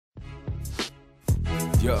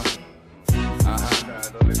Yeah.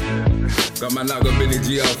 Got my knock up Billy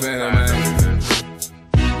G off in here, man.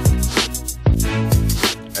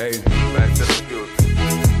 Hey, Back to the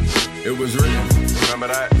Future. It was written. Remember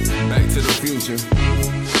that? Back to the Future.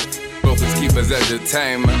 Focus keepers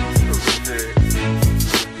entertainment.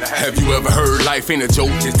 Have you ever heard life ain't a joke?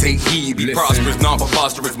 Just take heed. Be prosperous,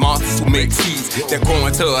 non-preposterous monsters who make seeds that grow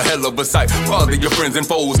into a hell of a sight. Bother your friends and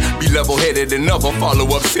foes. Be level-headed and never follow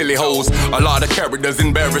up silly hoes. A lot of characters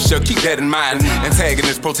embarrass you. Keep that in mind.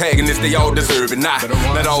 Antagonists, protagonists, they all deserve it. Not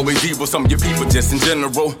always evil. Some of your people just in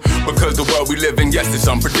general. Because the world we live in, yes, it's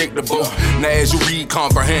unpredictable. Now as you read,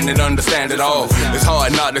 comprehend, and understand it all, it's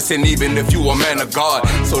hard not to sin even if you a man of God.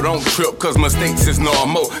 So don't trip, cause mistakes is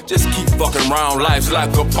normal. Just keep fucking around. Life's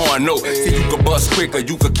like a porno. See, you can bust quicker,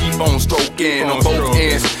 you can keep on stroking on both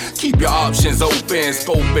ends. Keep your options open,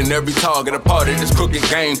 scoping every target a part of this crooked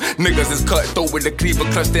game. Niggas is cutthroat with the cleaver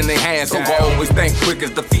clutched in their hands. So I always think quick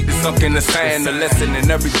as the feet is sunk in the sand. The lesson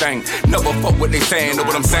and everything, never fuck what they saying. Know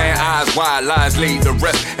what I'm saying? Eyes wide, lies laid to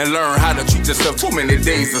rest, and learn how to treat yourself. Too many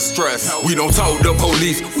days of stress. We don't talk to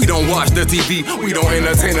police, we don't watch the TV, we don't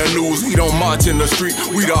entertain the news, we don't march in the street.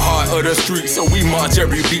 We the heart of the street, so we march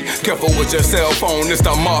every beat. Careful with your cell phone, it's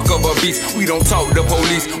the mark of a beast. We don't talk to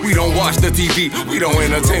police, we don't watch the TV, we don't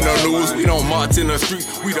entertain the news, we don't march in the street.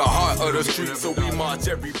 We the heart of the street, so we march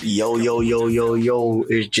every beat. Yo,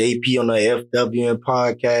 it's JP on the FWN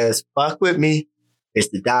podcast. Fuck with me. It's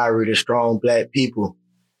the Diary of the Strong Black People.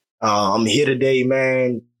 I'm here today,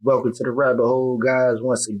 man. Welcome to the rabbit hole, guys,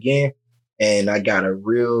 once again. And I got a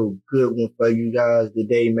real good one for you guys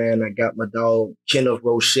today, man. I got my dog, Kenneth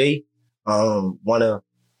Roche, one of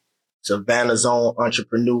Savannah's own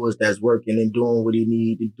entrepreneurs that's working and doing what he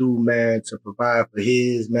need to do, man, to provide for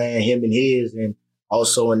him and his. And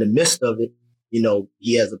also in the midst of it, you know,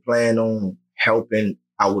 he has a plan on helping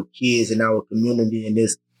our kids in our community. And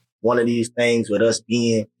this one of these things with us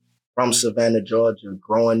being from Savannah, Georgia,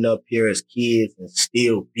 growing up here as kids and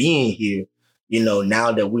still being here, you know,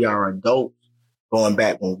 now that we are adults, going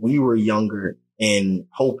back when we were younger and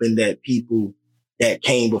hoping that people that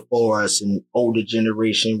came before us and older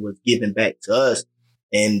generation was giving back to us.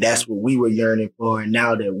 And that's what we were yearning for. And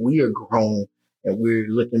now that we are grown and we're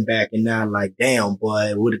looking back and now like, damn,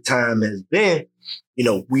 boy, what a time has been, you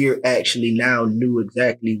know, we're actually now knew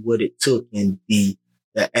exactly what it took and the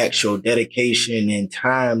actual dedication and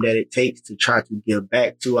time that it takes to try to give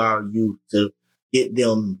back to our youth, to get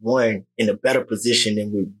them one in a better position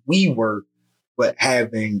than where we were, but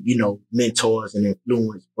having, you know, mentors and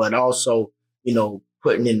influence, but also, you know,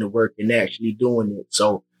 putting in the work and actually doing it.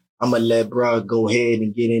 So I'm going to let bro go ahead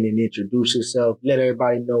and get in and introduce yourself. Let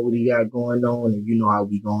everybody know what he got going on. And you know how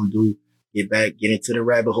we going to do. Get into the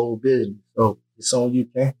rabbit hole business. So it's on you,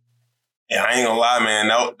 Ken. Yeah, I ain't gonna lie, man.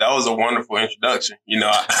 That was a wonderful introduction. You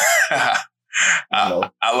know,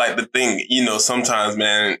 I like to think, you know, sometimes,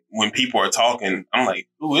 man, when people are talking, I'm like,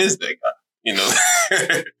 who is that guy? You know,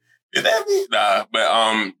 is that me? Nah,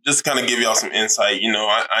 but just kind of give y'all some insight. You know,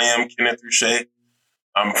 I am Kenneth Roche.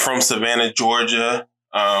 I'm from Savannah, Georgia.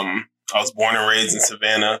 I was born and raised in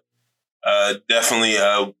Savannah. Definitely,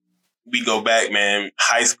 we go back, man.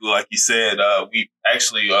 High school, like you said, we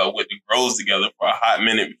actually went to Groves together for a hot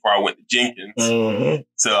minute before I went to Jenkins. Mm-hmm.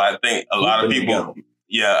 So I think a lot of people,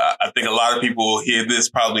 I think a lot of people who hear this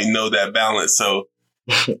probably know that balance. So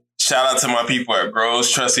shout out to my people at Groves.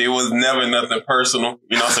 Trust me, it was never nothing personal.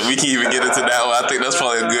 You know, so we can even get into that one. I think that's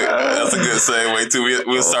probably a good segue too.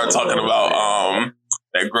 We'll start talking about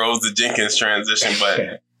that Groves to Jenkins transition.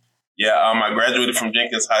 But yeah, I graduated from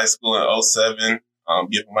Jenkins High School in 2007. I'm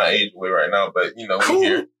giving my age away right now, but you know, we're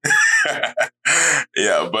here.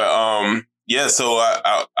 Yeah, but so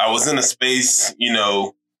I was in a space, you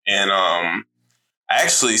know, and I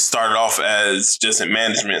actually started off as just in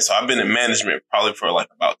management. So I've been in management probably for like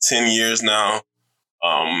about 10 years now.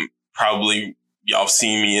 Probably y'all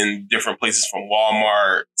seen me in different places from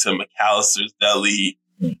Walmart to McAllister's Deli,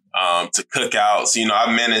 to Cookouts. You know,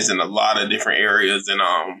 I've managed in a lot of different areas, and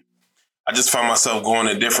I just find myself going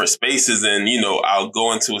to different spaces, and, you know, I'll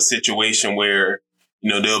go into a situation where,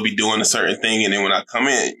 you know, they'll be doing a certain thing. And then when I come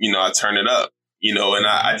in, you know, I turn it up, you know, and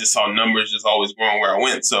I just saw numbers just always growing where I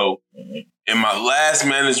went. So in my last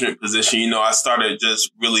management position, you know, I started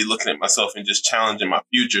just really looking at myself and just challenging my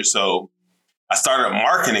future. So I started a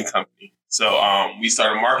marketing company. So we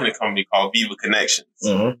started a marketing company called Viva Connections.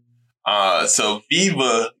 Mm-hmm. So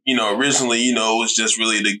Viva, you know, originally, you know, it was just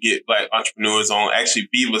really to get Black entrepreneurs on. Actually,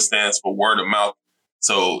 Viva stands for word of mouth.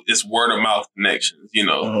 So it's word of mouth connections, you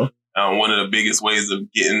know. Mm-hmm. One of the biggest ways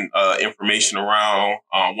of getting information around,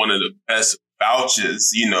 one of the best vouchers,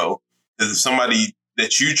 you know, because if somebody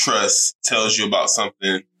that you trust tells you about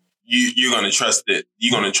something, you're going to trust it.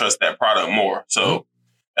 You're going to trust that product more. So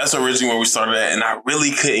that's originally where we started at. And I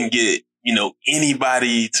really couldn't get,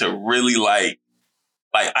 anybody to really like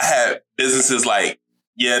I had businesses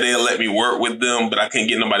they'll let me work with them, but I couldn't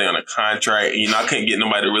get nobody on a contract. And, I couldn't get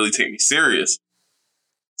nobody to really take me serious.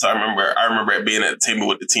 So I remember being at the table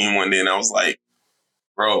with the team one day and I was like,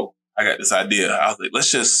 bro, I got this idea. I was like,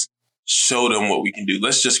 let's just show them what we can do.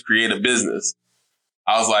 Let's just create a business.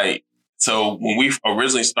 I was like, so when we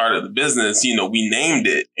originally started the business, we named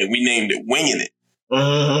it Winging It.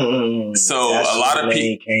 So a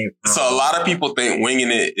lot of people think Winging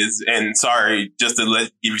It is, and sorry, just to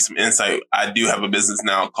give you some insight, I do have a business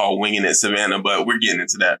now called Winging It Savannah, but we're getting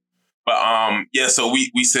into that. But so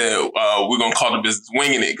we said we're gonna call the business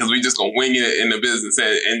Winging It because we just gonna wing it in the business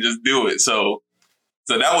and just do it. So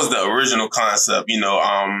that was the original concept.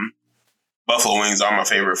 Buffalo wings are my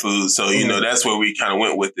favorite food, so that's where we kind of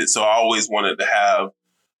went with it. So I always wanted to have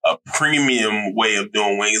a premium way of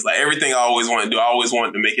doing wings. Like everything I always wanted to do, I always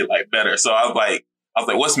wanted to make it better. So I was like,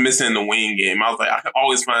 what's missing in the wing game? I was like, I can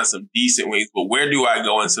always find some decent wings, but where do I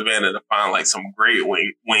go in Savannah to find some great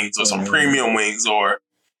wings or some premium wings, or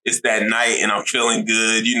it's that night and I'm feeling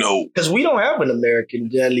good, Because we don't have an American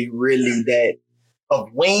deli really that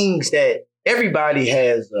of wings that everybody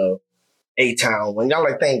has A-Town wing.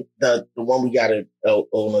 I think the one we got on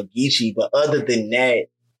Ogeechee, but other than that,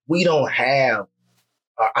 we don't have.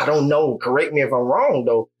 I don't know. Correct me if I'm wrong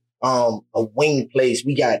though. A wing place.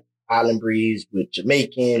 We got Island Breeze with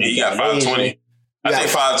Jamaican. Yeah, you got 520. I think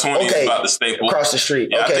 520 is about the staple across the street.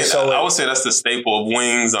 Yeah, okay, I would say that's the staple of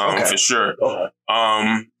wings, for sure. Okay.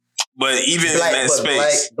 But even in that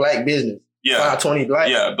space, black business. Yeah, 520 black.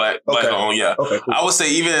 Yeah, black owned. Yeah. Okay, cool. I would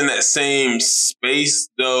say even in that same space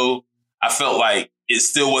though, I felt like it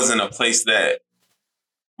still wasn't a place that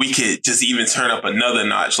we could just even turn up another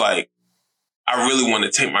notch. I really want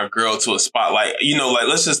to take my girl to a spot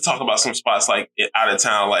let's just talk about some spots out of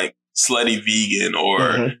town, like Slutty Vegan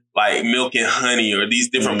or Milk and Honey or these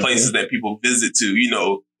different places that people visit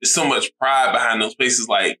to. There's so much pride behind those places.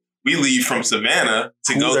 We leave from Savannah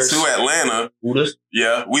to go to Atlanta. Hooters.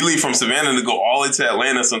 Yeah, we leave from Savannah to go all the way to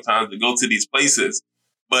Atlanta sometimes to go to these places.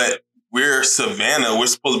 But we're Savannah. We're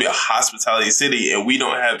supposed to be a hospitality city, and we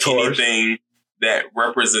don't have anything that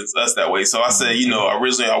represents us that way. So I said,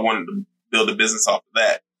 originally I wanted to build a business off of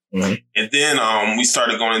that. And then we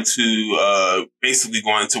started going to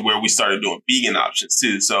where we started doing vegan options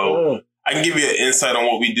too. So I can give you an insight on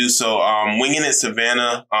what we do. So Winging It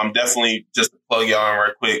Savannah, definitely just to plug y'all in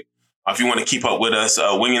right quick. If you want to keep up with us,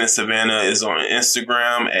 Winging It Savannah is on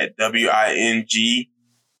Instagram at WING,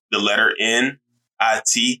 the letter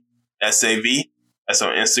NITSAV. That's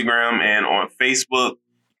on Instagram, and on Facebook,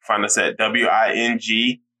 find us at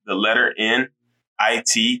WING, the letter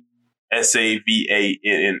NITSAVANNAH,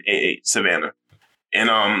 Savannah. And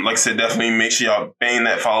like I said, definitely make sure y'all bang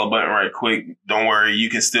that follow button right quick. Don't worry, you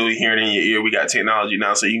can still hear it in your ear. We got technology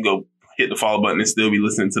now, so you can go hit the follow button and still be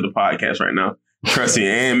listening to the podcast right now. Trust me,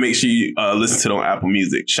 and make sure you listen to it on Apple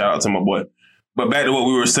Music. Shout out to my boy. But back to what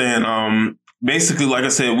we were saying, basically, like I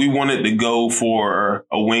said, we wanted to go for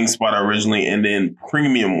a wing spot originally and then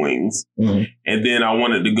premium wings. And then I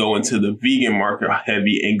wanted to go into the vegan market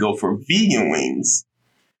heavy and go for vegan wings.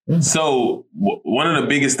 So one of the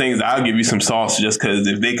biggest things, I'll give you some sauce just because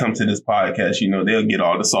if they come to this podcast, they'll get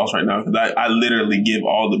all the sauce right now because I literally give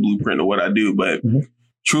all the blueprint of what I do. But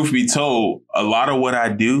truth be told, a lot of what I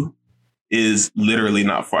do is literally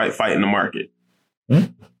not fighting the market.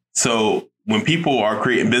 So when people are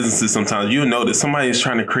creating businesses, sometimes you'll know that somebody is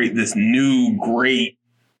trying to create this new, great,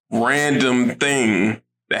 random thing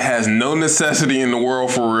that has no necessity in the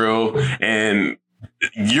world for real. And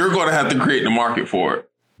you're going to have to create the market for it.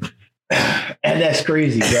 And that's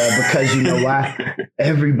crazy, bro, because you know why?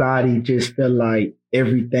 Everybody just feel like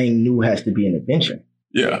everything new has to be an adventure.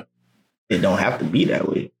 Yeah. It don't have to be that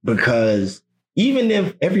way because even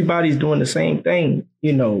if everybody's doing the same thing,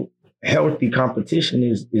 healthy competition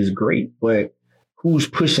is great, but who's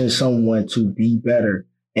pushing someone to be better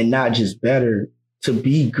and not just better, to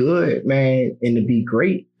be good, man, and to be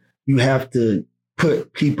great? You have to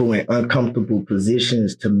put people in uncomfortable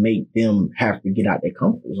positions to make them have to get out their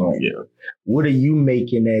comfort zone. Yeah. What are you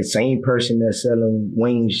making that same person that's selling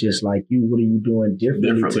wings just like you? What are you doing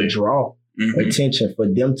differently to draw attention for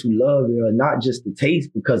them to love it, or not just the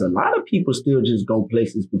taste? Because a lot of people still just go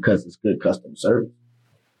places because it's good customer service.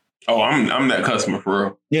 Oh, I'm that customer for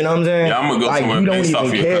real. You know what I'm saying? Yeah, I'm gonna go somewhere based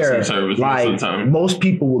off your customer service most of the time. Most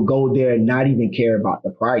people will go there and not even care about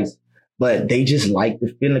the price, but they just like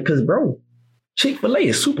the feeling. Because, bro, Chick-fil-A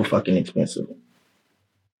is super fucking expensive.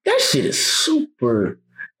 That shit is super.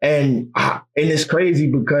 And it's crazy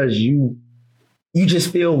because you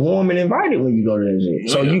just feel warm and invited when you go to that shit.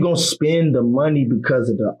 So you're going to spend the money because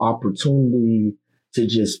of the opportunity to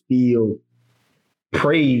just feel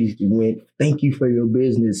praised when thank you for your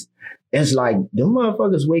business. It's like them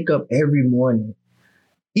motherfuckers wake up every morning.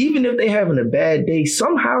 Even if they having a bad day,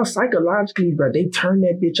 somehow psychologically, bro, they turn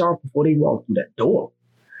that bitch off before they walk through that door.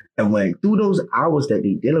 And when through those hours that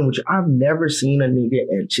they dealing with you, I've never seen a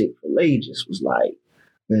nigga at Chick-fil-A just was like,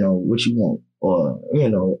 what you want?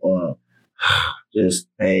 Or, just,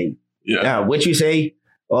 hey, now what you say?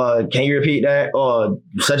 Can you repeat that? Or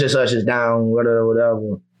such and such is down,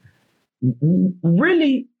 whatever.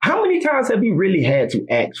 Really, how many times have you really had to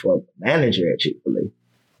ask for a manager at Chick-fil-A?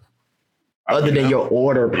 Other than your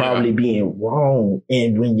order probably being wrong.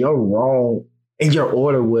 And when you're wrong and your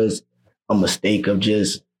order was a mistake of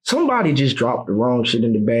just somebody just dropped the wrong shit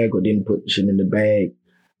in the bag or didn't put the shit in the bag.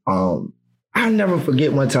 I'll never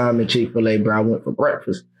forget one time at Chick-fil-A, bro, I went for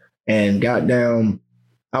breakfast and I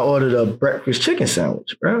ordered a breakfast chicken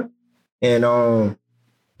sandwich, bro. And I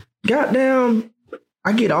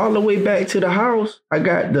get all the way back to the house. I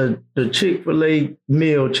got the Chick-fil-A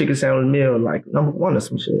chicken sandwich meal, like number 1 or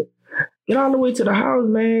some shit. Get all the way to the house,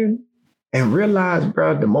 man, and realize,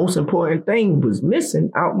 bro, the most important thing was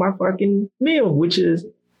missing out my fucking meal, which is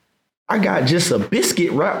I got just a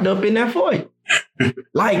biscuit wrapped up in that foil.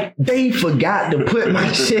 Like, they forgot to put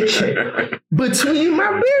my chicken between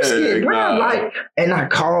my biscuit, bro. Like, and I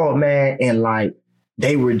called, man, and like,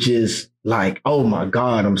 they were just like, oh my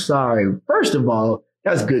God, I'm sorry. First of all,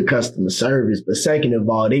 that's good customer service. But second of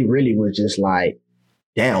all, they really was just like,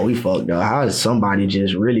 damn, we fucked up. How is somebody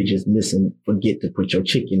just forget to put your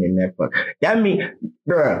chicken in that fuck? That mean,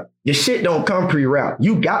 bruh, the shit don't come pre-wrapped.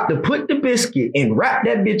 You got to put the biscuit and wrap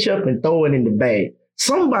that bitch up and throw it in the bag.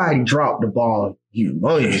 Somebody dropped the ball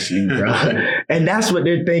humongously, bro. And that's what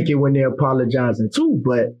they're thinking when they're apologizing too.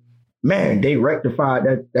 But man, they rectified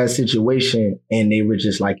that situation and they were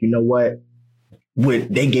just like, you know what?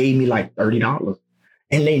 They gave me like $30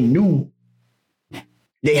 and they knew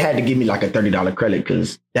they had to give me like a $30 credit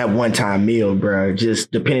because that one-time meal, bro,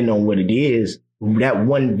 just depending on what it is, that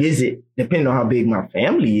one visit, depending on how big my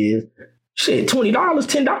family is, shit, $20,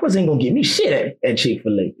 $10 ain't gonna get me shit at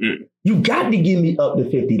Chick-fil-A. You got to give me up to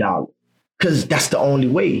 $50 because that's the only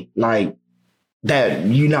way. Like, that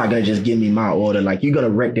you're not gonna just give me my order. Like, you're gonna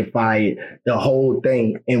rectify it, the whole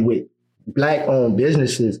thing. And with Black-owned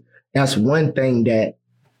businesses, that's one thing that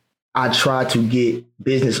I try to get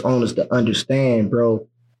business owners to understand, bro.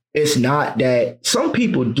 It's not that some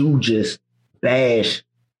people do just bash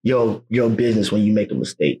your business when you make a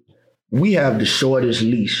mistake. We have the shortest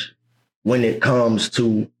leash when it comes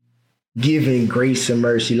to giving grace and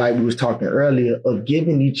mercy, like we was talking earlier, of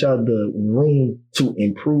giving each other room to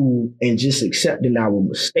improve and just accepting our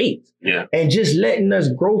mistakes. Yeah. And just letting us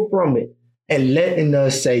grow from it and letting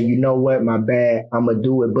us say, you know what, my bad, I'm going to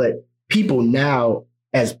do it. But people now,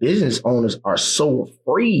 as business owners, are so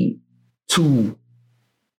afraid to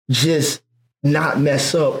just not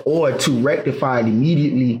mess up or to rectify it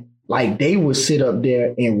immediately. Like, they would sit up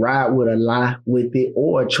there and ride with a lie with it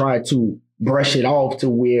or try to brush it off to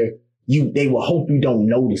where they will hope you don't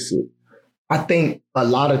notice it. I think a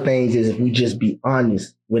lot of things is if we just be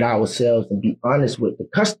honest with ourselves and be honest with the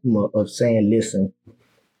customer of saying, listen,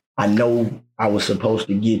 I know I was supposed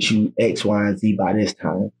to get you X, Y, and Z by this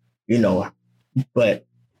time, but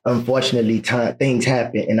unfortunately things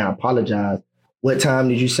happen and I apologize. What time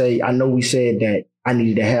did you say? I know we said that I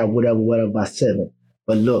needed to have whatever by 7,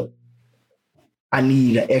 but look, I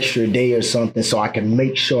need an extra day or something so I can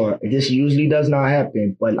make sure. This usually does not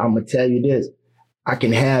happen, but I'm going to tell you this. I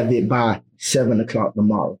can have it by 7 o'clock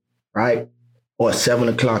tomorrow, right? Or 7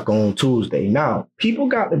 o'clock on Tuesday. Now, people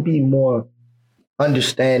got to be more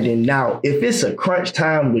understanding. Now, if it's a crunch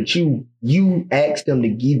time with you ask them to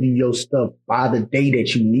give you your stuff by the day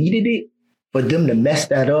that you needed it, for them to mess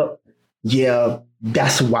that up, yeah,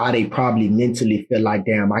 that's why they probably mentally feel like,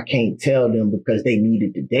 damn, I can't tell them because they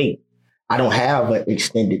needed the day. I don't have an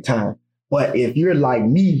extended time. But if you're like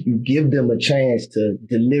me, you give them a chance to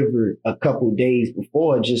deliver a couple days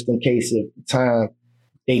before, just in case of the time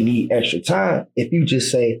they need extra time. If you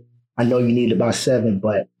just say, I know you need it by 7,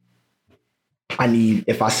 but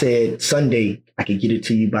if I said Sunday, I can get it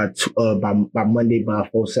to you by Monday by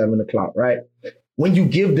 7 o'clock, right? When you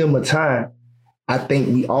give them a time, I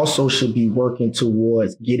think we also should be working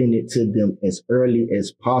towards getting it to them as early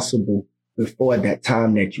as possible before that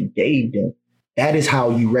time that you gave them. That is how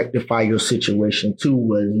you rectify your situation too,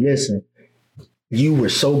 was listen, you were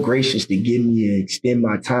so gracious to extend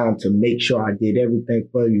my time to make sure I did everything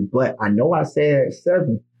for you. But I know I said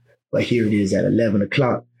 7, but here it is at 11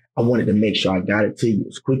 o'clock. I wanted to make sure I got it to you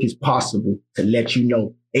as quick as possible to let you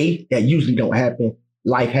know, A, that usually don't happen.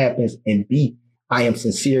 Life happens. And B, I am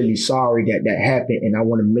sincerely sorry that that happened. And I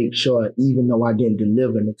want to make sure, even though I didn't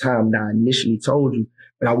deliver in the time that I initially told you,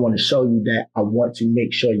 but I want to show you that I want to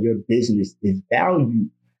make sure your business is valued,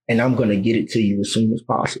 and I'm going to get it to you as soon as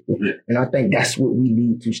possible. Yeah. And I think that's what we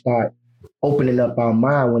need to start opening up our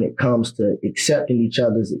mind when it comes to accepting each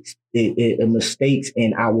other's mistakes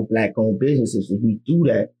in our Black-owned businesses. If we do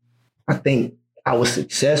that, I think our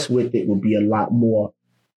success with it will be a lot more,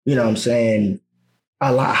 you know what I'm saying,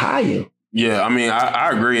 a lot higher. Yeah, I mean, I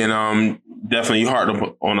agree. And definitely you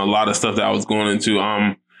harped on a lot of stuff that I was going into.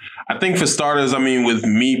 I think for starters, I mean, with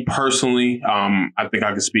me personally, I think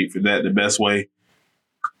I can speak for that the best way.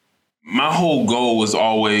 My whole goal was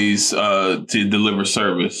always to deliver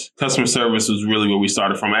service. Customer service was really where we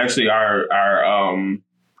started from. Actually, our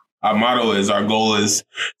motto is, our goal is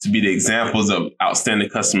to be the examples of outstanding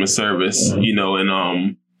customer service, you know,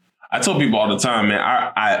 and I tell people all the time, man,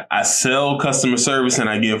 I sell customer service and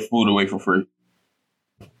I give food away for free.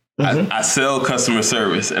 I sell customer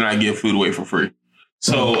service and I give food away for free.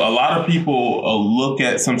 So a lot of people look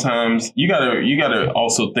at, sometimes you gotta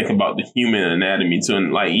also think about the human anatomy too,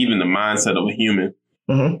 and like even the mindset of a human.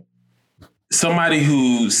 Somebody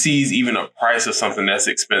who sees even a price of something that's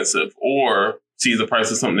expensive or sees the price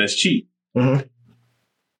of something that's cheap.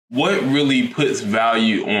 What really puts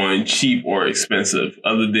value on cheap or expensive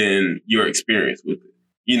other than your experience with it,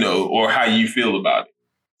 you know, or how you feel about it?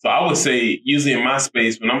 So I would say usually in my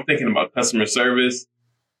space, when I'm thinking about customer service,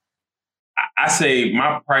 I say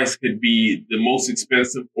my price could be the most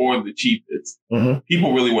expensive or the cheapest.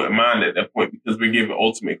 People really wouldn't mind at that point because we're giving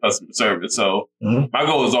ultimate customer service. So my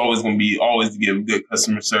goal is always going to be to give good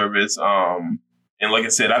customer service. And like I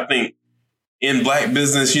said, I think in Black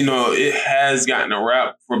business, you know, it has gotten a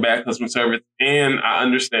rap for bad customer service, and I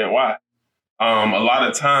understand why. A lot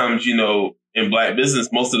of times, you know, in Black business,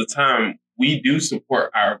 most of the time we do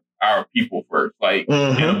support our people first. Like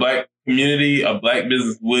in a Black community, a Black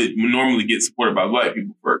business would normally get supported by Black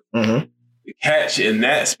people first. The catch in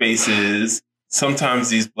that space is sometimes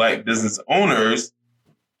these Black business owners,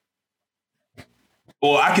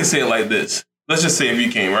 well, I can say it like this. Let's just say if you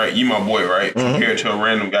came, right? You my boy, right? Compared to a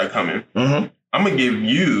random guy coming. I'm going to give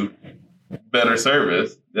you better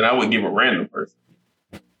service than I would give a random person.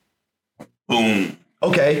 Boom.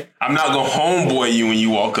 Okay. I'm not going to homeboy you when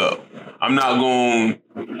you walk up. I'm not going,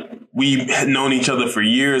 we've known each other for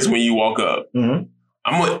years when you walk up. I'm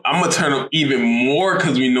gonna turn up even more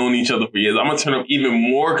because we've known each other for years. I'm going to turn up even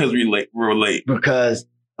more because we relate. Because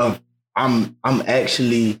I'm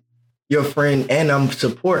actually your friend and I'm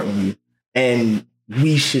supporting you. And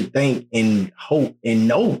we should think and hope and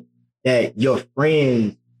know that your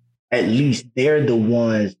friends, at least they're the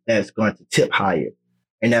ones that's going to tip higher.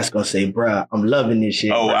 And that's going to say, bruh, I'm loving this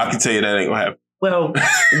shit. Oh, bro. I can tell you that ain't going to happen. Well,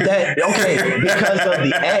 because of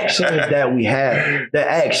the actions that we have, the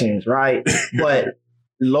actions, right? But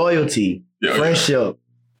loyalty, friendship,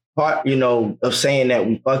 part, you know, of saying that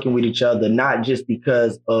we fucking with each other, not just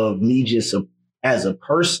because of me just as a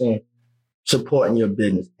person supporting your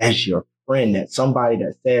business, as your friend, that somebody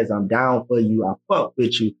that says I'm down for you, I fuck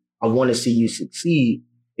with you, I want to see you succeed.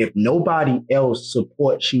 If nobody else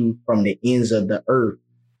supports you from the ends of the earth,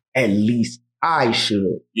 at least I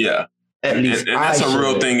should. Yeah. At least and that's a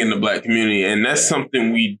real thing in the Black community. And that's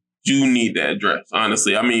something we do need to address,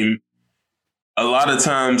 honestly. I mean, a lot of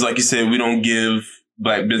times, like you said, we don't give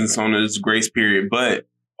Black business owners grace period, but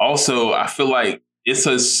also I feel like it's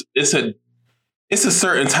a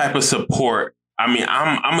certain type of support. I mean,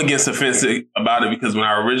 I'm against offensive about it because when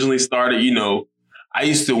I originally started, you know, I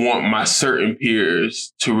used to want my certain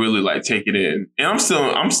peers to really like take it in. And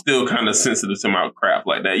I'm still kind of sensitive to my craft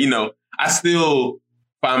like that. You know, I still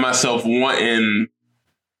find myself wanting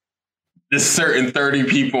this certain 30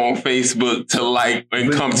 people on Facebook to like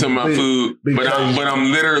and come to my food, but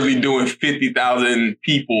I'm literally doing 50,000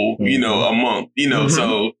 people, you know, a month, you know.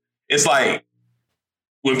 So it's like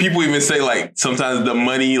when people even say like sometimes the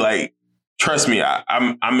money, like, trust me,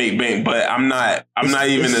 I make bank, but I'm not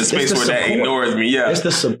even in a space where that ignores me. Yeah, it's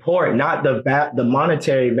the support, not the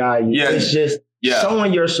monetary value. Yeah. It's just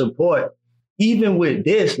showing your support. Even with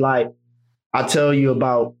this, like I tell you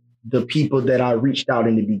about the people that I reached out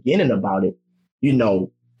in the beginning about it. You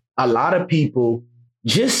know, a lot of people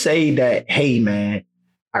just say that, hey man,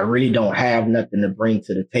 I really don't have nothing to bring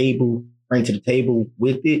to the table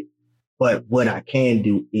with it. But what I can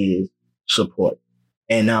do is support.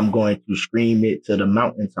 And I'm going to scream it to the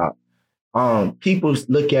mountaintop. People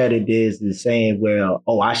look at it as saying, well,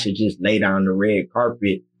 I should just lay down the red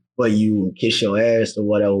carpet for you and kiss your ass or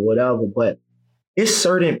whatever. But it's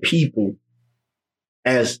certain people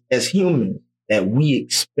as humans that we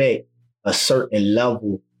expect a certain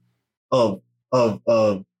level of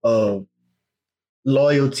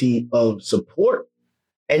loyalty, of support.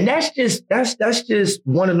 And that's just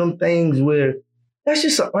one of them things where that's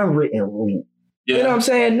just an unwritten rule. Yeah. You know what I'm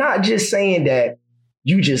saying? Not just saying that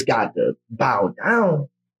you just got to bow down,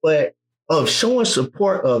 but of showing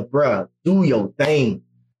support of, bruh, do your thing.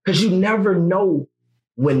 Because you never know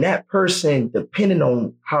when that person, depending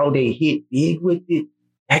on how they hit big with it,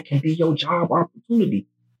 that can be your job opportunity.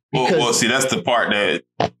 Well, see, that's the part that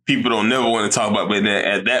people don't never want to talk about. But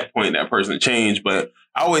at that point, that person changed. But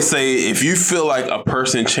I always say, if you feel like a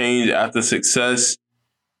person changed after success,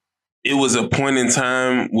 it was a point in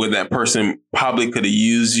time where that person probably could have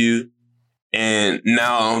used you, and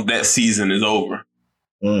now that season is over.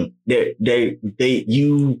 You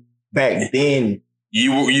back then.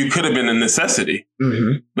 You could have been a necessity,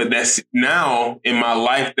 but that's now in my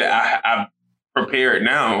life that I've prepared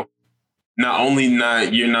now. Not only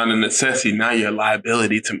you're not a necessity, now you're a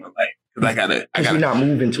liability to my life. Because you're not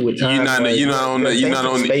moving to a time. You're not on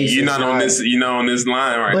this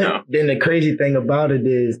line right now. Then the crazy thing about it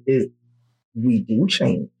is we do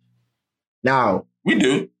change. Now we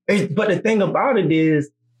do, but the thing about it is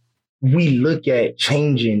we look at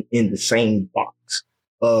changing in the same box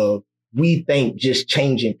of. We think just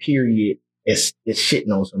changing period is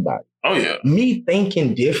shitting on somebody. Oh, yeah. Me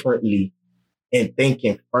thinking differently and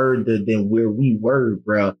thinking further than where we were,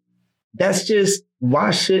 bro. That's just,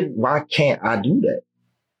 why can't I do that?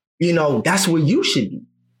 You know, that's where you should be.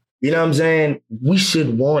 You know what I'm saying? We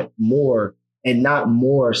should want more, and not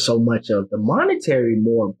more so much of the monetary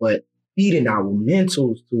more, but feeding our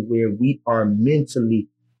mentals to where we are mentally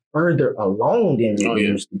further along than we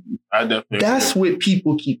used to be. I definitely. That's what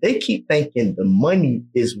people keep thinking the money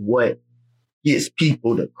is what gets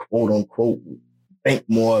people to quote unquote think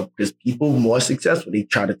more, because people more successful, they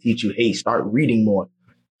try to teach you, hey, start reading more.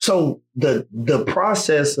 So the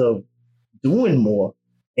process of doing more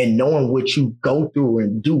and knowing what you go through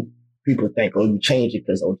and do, people think, oh, you change it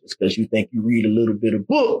just because you think you read a little bit of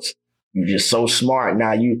books, you're just so smart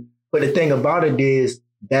now. But the thing about it is,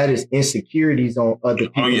 that is insecurities on other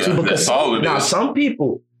people too. Because some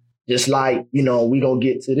people, just like, you know, we gonna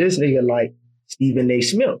get to this nigga like Stephen A.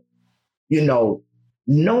 Smith, you know,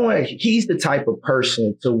 knowing he's the type of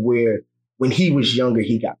person to where when he was younger,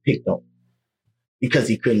 he got picked on because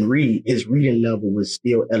he couldn't read. His reading level was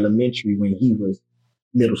still elementary when he was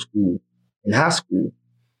middle school and high school.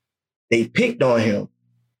 They picked on him.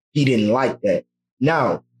 He didn't like that.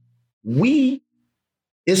 Now,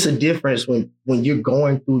 it's a difference when you're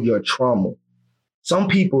going through your trauma. Some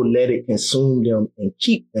people let it consume them and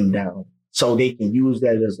keep them down so they can use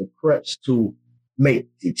that as a crutch to make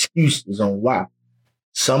excuses on why.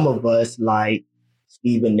 Some of us, like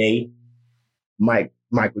Stephen A.,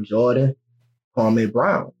 Michael Jordan, Kwame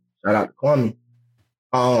Brown, shout out to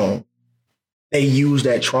Kwame, they use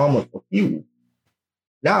that trauma for fuel.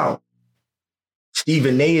 Now,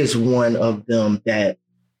 Stephen A. is one of them that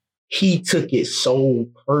he took it so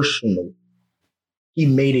personal. He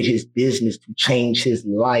made it his business to change his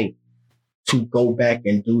life, to go back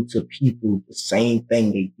and do to people the same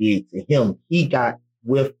thing they did to him. He got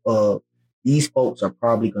with these folks are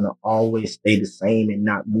probably going to always stay the same and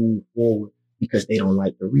not move forward because they don't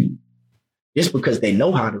like to read. Just because they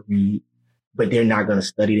know how to read, but they're not going to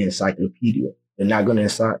study the encyclopedia. They're not going to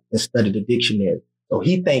study the dictionary. So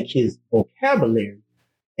he think his vocabulary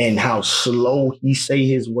and how slow he say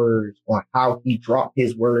his words, or how he drop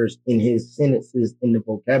his words in his sentences in the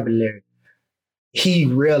vocabulary, he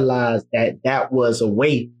realized that was a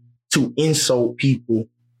way to insult people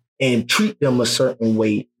and treat them a certain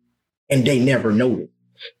way, and they never noticed.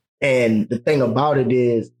 And the thing about it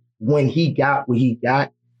is, when he got what he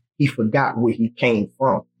got, he forgot where he came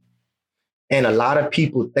from. And a lot of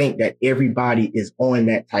people think that everybody is on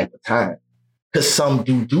that type of time. Because some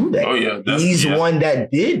do that. Oh, yeah. He's one that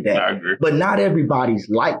did that. I agree. But not everybody's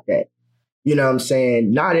like that. You know what I'm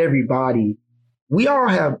saying? Not everybody. We all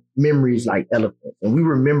have memories like elephants. And we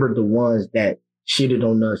remember the ones that shitted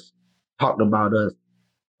on us, talked about us.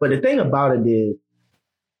 But the thing about it is,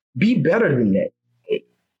 be better than that.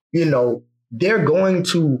 You know, they're going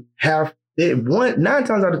to have, 9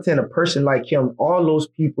 times out of 10, a person like him, all those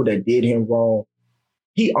people that did him wrong,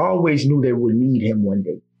 he always knew they would need him one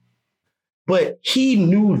day. But he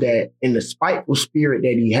knew that in the spiteful spirit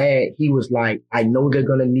that he had, he was like, I know they're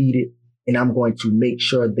going to need it, and I'm going to make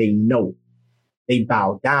sure they know. They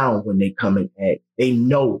bow down when they come and act. They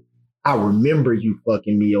know, I remember you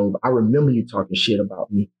fucking me over. I remember you talking shit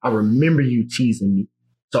about me. I remember you teasing me.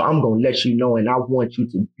 So I'm going to let you know, and I want you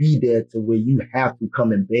to be there to where you have to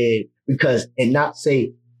come and beg and not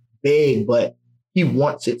say beg, but he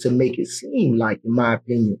wants it to make it seem like, in my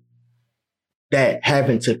opinion, that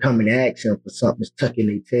having to come and ask him for something is tucking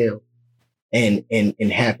their tail and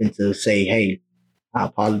having to say, hey, I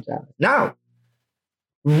apologize. Now,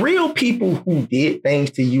 real people who did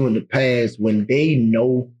things to you in the past, when they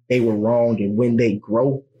know they were wrong and when they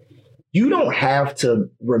grow, you don't have to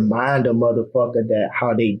remind a motherfucker that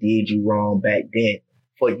how they did you wrong back then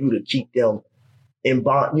for you to keep them in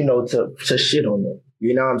bond, to shit on them.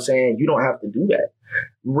 You know what I'm saying? You don't have to do that.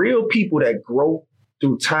 Real people that grow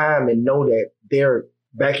through time and know that their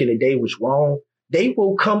back in the day was wrong, they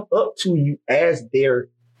will come up to you as they're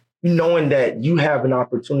knowing that you have an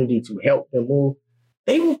opportunity to help them move.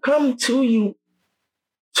 They will come to you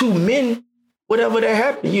to mend whatever that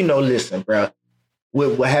happened. Listen, bro,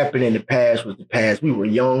 what happened in the past was the past. We were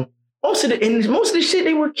young. Most of the shit,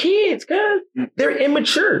 they were kids, guys. They're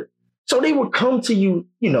immature. So they would come to you,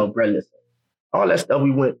 bro, listen, all that stuff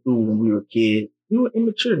we went through when we were kids, we were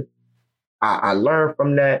immature. I learned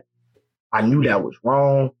from that. I knew that was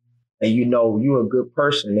wrong. And, you're a good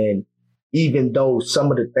person. And even though some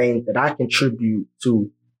of the things that I contribute to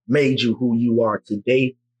made you who you are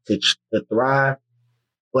today to thrive,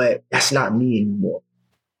 but that's not me anymore.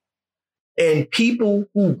 And people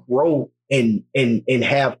who grow and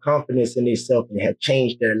have confidence in themselves and have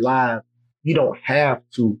changed their lives, you don't have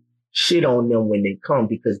to shit on them when they come,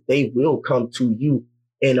 because they will come to you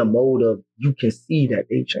in a mode of you can see that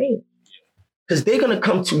they changed. Because they're going to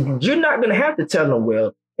come to you. You're not going to have to tell them,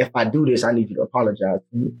 well, if I do this, I need you to apologize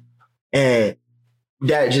to me. And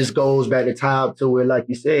that just goes back to time to where, like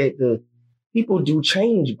you said, the people do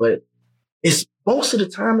change, but it's most of the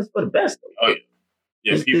time it's for the best. Oh, yeah.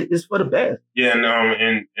 Yeah, it's for the best. Yeah,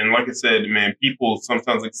 and like I said, man, people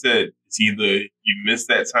sometimes, like I said, it's either you miss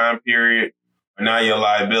that time period or now you're a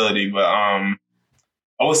liability. But I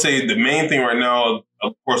would say the main thing right now,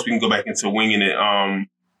 of course, we can go back into winging it.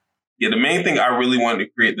 The main thing I really wanted to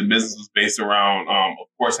create the business was based around, of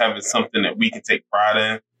course, having something that we can take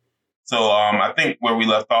pride in. So I think where we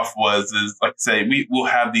left off is like I say, we'll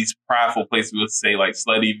have these prideful places. We'll say like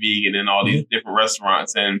Slutty Vegan and all these different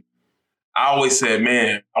restaurants. And I always said,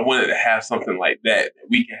 man, I wanted to have something like that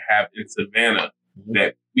we can have in Savannah,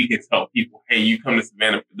 that we can tell people, hey, you come to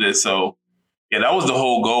Savannah for this. So yeah, that was the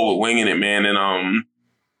whole goal with winging it, man. And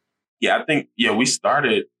I think we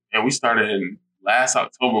started in last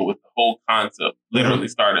October with the whole concept. Literally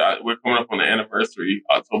started. We're coming up on the anniversary,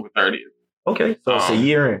 October 30th. Okay, so it's a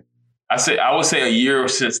year in. I would say a year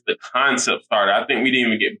since the concept started. I think we didn't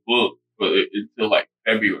even get booked until like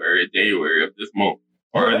February or January of this month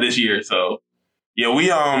or this year. So yeah, we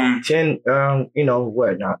 10.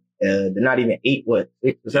 What? Not they're not even 8. What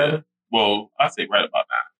 6 or 7? Yeah. Well, I say right about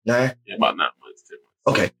 9. 9. Yeah, about 9 months. 10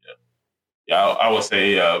 months. Okay. Yeah, I would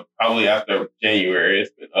say probably after January,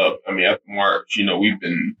 it's been up. I mean, after March, we've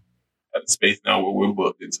been at the space now where we're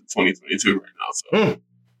booked into 2022 right now.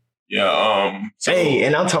 So, hey,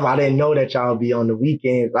 and I'm talking about, I didn't know that y'all be on the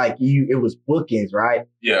weekends. Like it was bookings, right?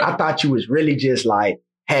 Yeah. I thought you was really just like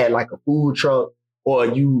had like a food truck, or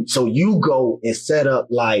you go and set up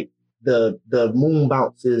like the moon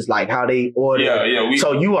bounces, like how they order. Yeah.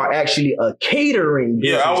 So you are actually a catering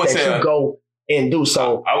business I would that say you go and do.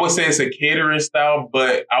 So I would say it's a catering style,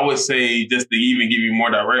 but I would say, just to even give you more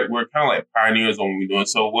direct, we're kind of like pioneers on what we're doing.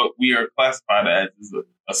 So what we are classified as is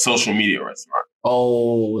a social media restaurant.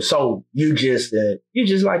 Oh, so you just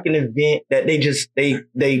like an event that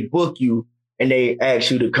they book you and they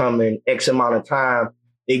ask you to come in X amount of time.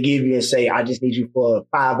 They give you and say, I just need you for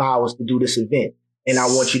 5 hours to do this event, and I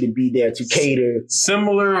want you to be there to cater.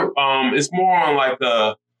 Similar. It's more on like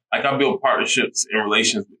I build partnerships in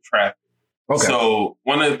relations with traffic. Okay. So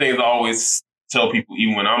one of the things I always tell people,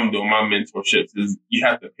 even when I'm doing my mentorships, is you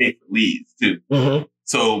have to pay for leads too. Mm-hmm.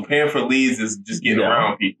 So paying for leads is just getting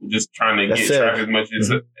around people, just trying to get traffic as much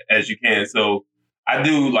as you can. So I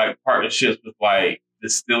do like partnerships with like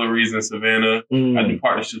distilleries in Savannah. I do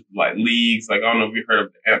partnerships with like leagues. Like, I don't know if you heard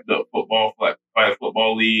of the Amped Up Football, like Flag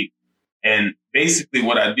Football League. And basically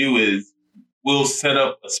what I do is we'll set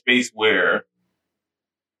up a space where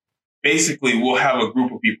basically we'll have a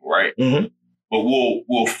group of people, right? Mm-hmm. But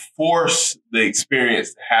we'll force the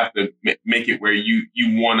experience to have to make it where you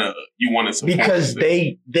wanna support, because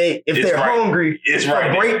they if they're hungry, it's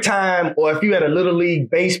for break time, or if you had a little league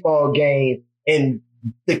baseball game and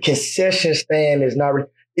the concession stand is not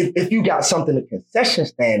if you got something the concession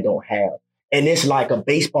stand don't have, and it's like a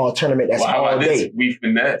baseball tournament that's all day. We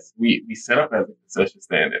finesse. We set up as a concession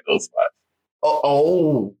stand at those spots.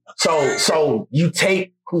 So you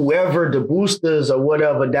take whoever the boosters or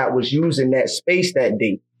whatever that was using that space that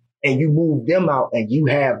day, and you move them out, and you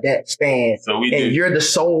have that stand, and you're the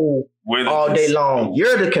sole all day long.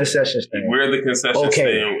 You're the concession stand. We're the concession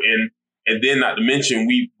stand, and then not to mention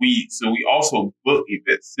we also book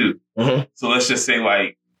events too. Mm-hmm. So let's just say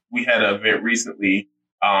like we had an event recently,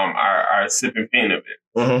 our Sip and Pain event.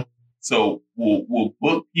 Mm-hmm. So we'll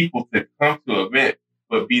book people to come to the event,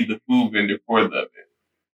 but be the food vendor for the event.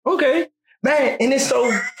 Okay. Man, and it's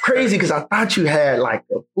so crazy because I thought you had like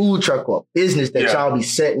a food truck or a business that y'all be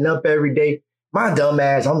setting up every day. My dumb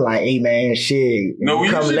ass, I'm like, hey man, shit. When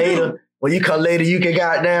you come later, you can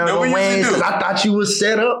goddamn the wings. Because I thought you was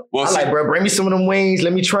set up. Well, like, bro, bring me some of them wings.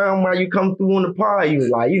 Let me try them while you come through on the pod. You was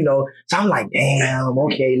like, So I'm like, damn,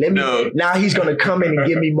 okay. Now he's going to come in and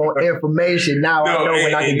give me more information. Now I know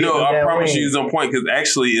when I can get them I promise wings. you he's on point because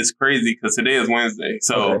actually it's crazy because today is Wednesday.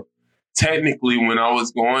 So technically when I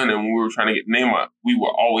was going and we were trying to get the name out, we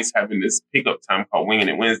were always having this pickup time called Winging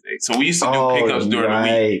It Wednesday. So we used to do pickups during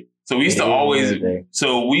the week. So we used to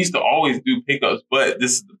always do pickups, but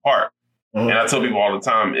this is the part. Mm-hmm. And I tell people all the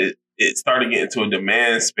time, it started getting to a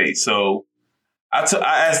demand space. So I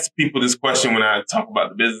asked people this question when I talk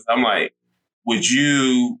about the business. I'm like, would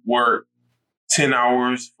you work 10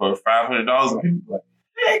 hours for $500? And people are like,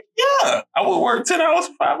 heck yeah, I would work 10 hours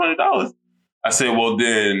for $500. I said, well,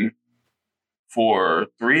 then for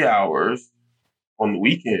 3 hours on the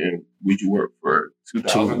weekend, would you work for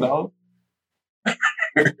 $2,000?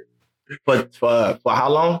 For how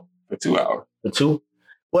long? For 2 hours. For 2?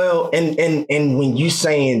 Well, and when you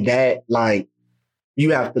saying that, like,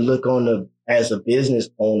 you have to look on as a business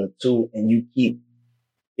owner too, and you keep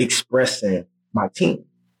expressing my team.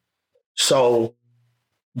 So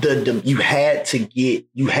you had to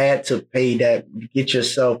pay that, get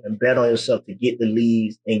yourself and bet on yourself to get the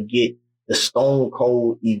leads and get the Stone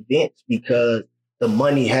Cold events because the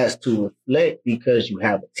money has to reflect because you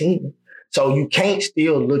have a team. So you can't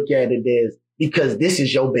still look at it as because this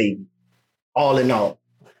is your baby, all in all.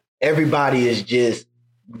 Everybody is just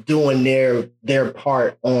doing their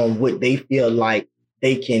part on what they feel like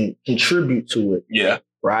they can contribute to it. Yeah.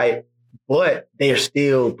 Right? But they're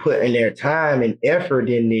still putting their time and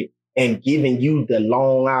effort in it and giving you the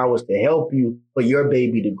long hours to help you for your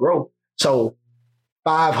baby to grow. So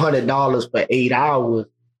 $500 for 8 hours,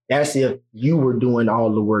 that's if you were doing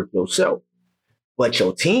all the work yourself. But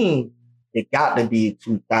your team, it got to be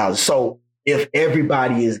 $2,000. So if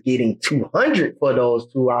everybody is getting $200 for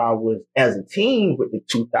those 2 hours as a team with the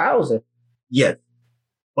 $2,000, yes.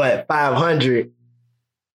 But $500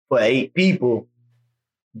 for 8 people,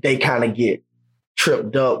 they kind of get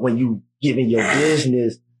tripped up when you giving your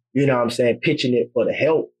business, you know what I'm saying, pitching it for the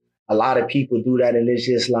help. A lot of people do that, and it's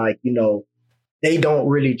just like, they don't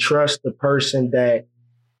really trust the person that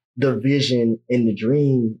the vision and the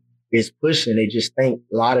dream is pushing. They just think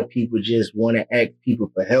a lot of people just want to ask people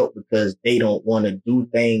for help because they don't want to do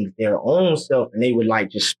things their own self, and they would like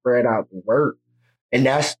just spread out the work. And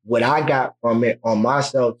that's what I got from it on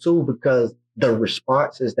myself too, because the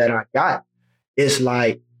responses that I got, it's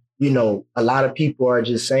like, a lot of people are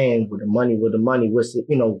just saying, with the money, what's it,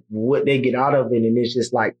 what they get out of it. And it's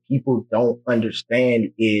just like, people don't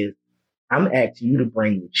understand is I'm asking you to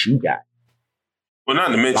bring what you got. Well, not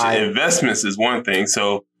to mention investments is one thing.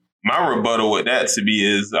 So my rebuttal with that to be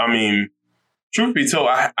is, truth be told,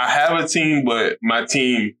 I have a team, but my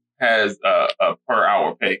team has a per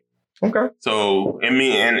hour pay. Okay. So, and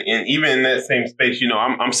even in that same space,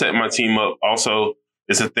 I'm setting my team up. Also,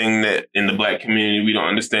 it's a thing that in the Black community we don't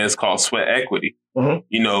understand. It's called sweat equity.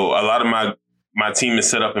 Mm-hmm. A lot of my team is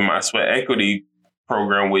set up in my sweat equity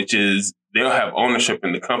program, which is they'll have ownership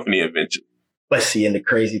in the company eventually. But see, and the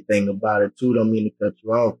crazy thing about it too, don't mean to cut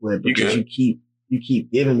you off with, because you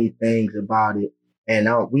keep giving me things about it, and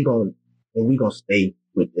we gonna stay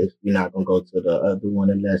with this. We're not gonna go to the other one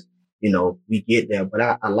unless we get there. But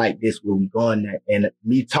I like this where we going at, and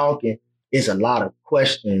me talking is a lot of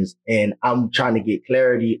questions, and I'm trying to get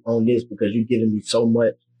clarity on this because you're giving me so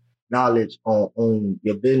much knowledge on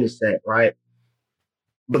your business set, right?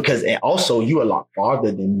 Because and also you're a lot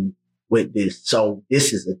farther than me with this, so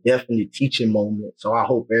this is a definite teaching moment. So I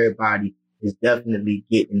hope everybody is definitely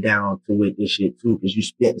getting down to it, this shit too, because you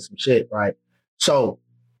spitting some shit, right? So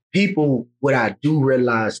people, what I do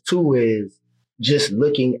realize too is just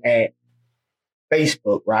looking at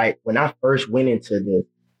Facebook, right? When I first went into this,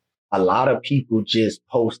 a lot of people just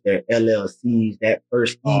post their LLCs, that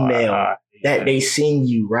first email that they send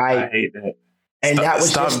you, right? I hate that. And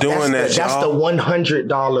that's the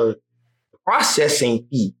 $100 processing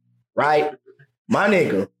fee, right? My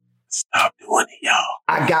nigga, Stop doing it, y'all.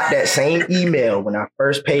 I got that same email when I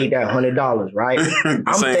first paid that $100, right?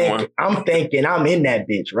 I'm thinking I'm in that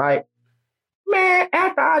bitch, right? Man,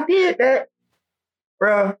 after I did that,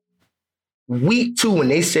 bruh, week 2, when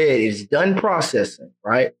they said it's done processing,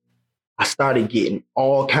 right? I started getting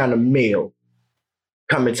all kind of mail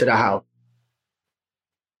coming to the house.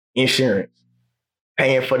 Insurance,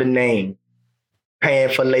 paying for the name,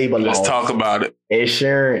 paying for labor laws. Let's talk about it.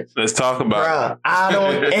 Insurance. Let's talk about it. I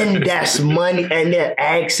don't, and that's money, and they're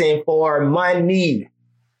asking for money.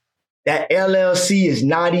 That LLC is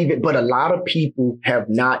not even, but a lot of people have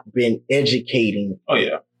not been educating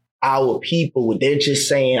our people. They're just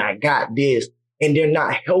saying, I got this, and they're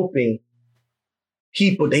not helping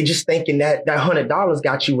people. They just thinking that $100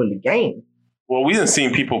 got you in the game. Well, we done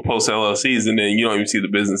seen people post LLCs and then you don't even see the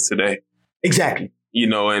business today. Exactly. You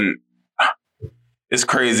know, and it's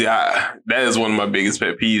crazy. That is one of my biggest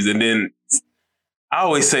pet peeves. And then I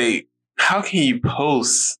always say, how can you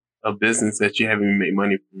post a business that you haven't even made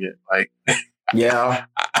money from yet? Like, yeah,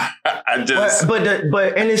 I just,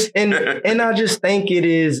 and I just think it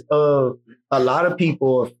is a lot of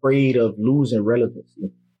people are afraid of losing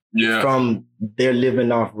relevancy. Yeah, from their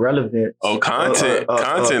living off relevance. Oh, content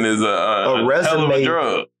is a resume, hell of a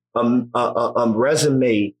drug. A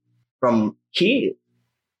resume from kids.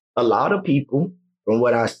 A lot of people, from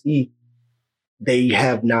what I see, they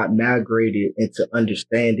have not migrated into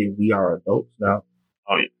understanding we are adults now.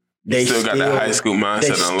 Oh yeah, they still got that high school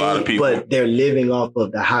mindset on a lot of people, but they're living off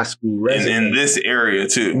of the high school resume. And in this area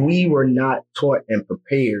too, we were not taught and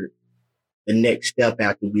prepared. The next step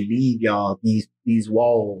after we leave y'all, these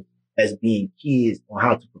walls as being kids on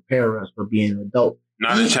how to prepare us for being adults.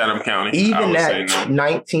 Not in Chatham County. Even at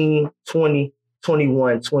 19, 20,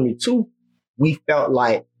 21, 22, we felt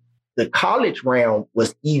like the college round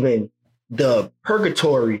was even the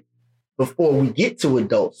purgatory before we get to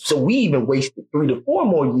adults. So we even wasted 3 to 4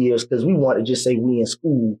 more years because we want to just say we in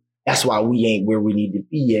school. That's why we ain't where we need to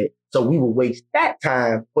be yet. So we will waste that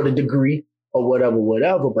time for the degree or whatever.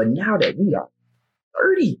 But now that we are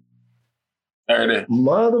 30,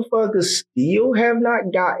 motherfuckers still have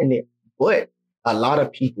not gotten it. But a lot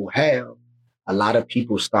of people have. A lot of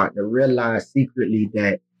people starting to realize secretly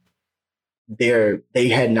that they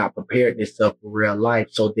had not prepared themselves for real life.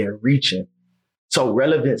 So they're reaching. So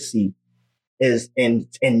relevancy is, and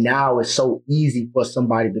now it's so easy for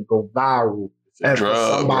somebody to go viral and for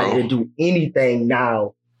somebody to do anything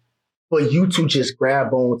now. For you to just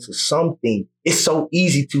grab onto something, it's so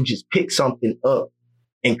easy to just pick something up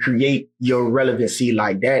and create your relevancy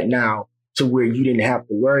like that now, to where you didn't have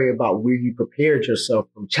to worry about where you prepared yourself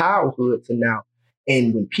from childhood to now.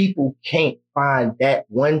 And when people can't find that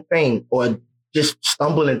one thing or just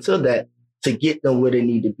stumble into that to get them where they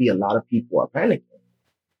need to be, a lot of people are panicking.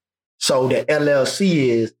 So the LLC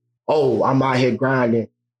is, oh, I'm out here grinding,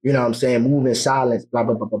 you know what I'm saying, moving silence, blah,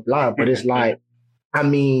 blah, blah, blah, blah. But it's like, I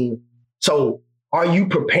mean, so are you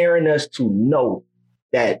preparing us to know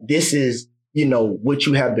that this is, you know, what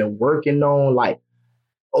you have been working on? Like,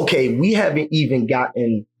 okay, we haven't even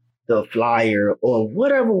gotten the flyer or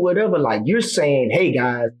whatever. Like, you're saying, hey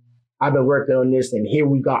guys, I've been working on this and here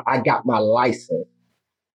we go. I got my license.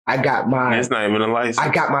 It's not even a license. I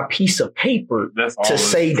got my piece of paper to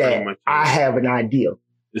say that I have an idea.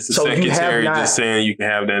 It's the secretary just saying you can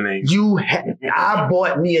have that name. I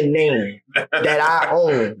bought me a name that I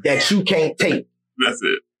own that you can't take. That's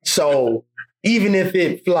it. So even if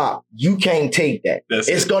it flopped, you can't take that.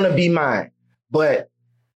 It's going to be mine. But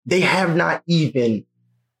they have not even,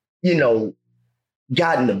 you know,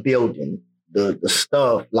 gotten the building, the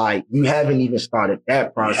stuff. Like, you haven't even started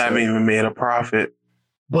that process. You haven't even made a profit.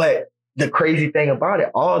 But the crazy thing about it,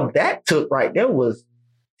 all that took right there was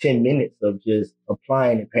 10 minutes of just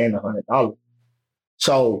applying and paying $100.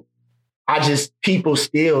 So people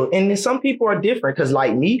still, and then some people are different, because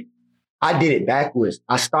like me, I did it backwards.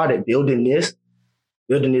 I started building this.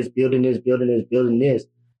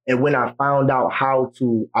 And when I found out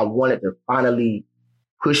I wanted to finally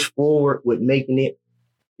push forward with making it,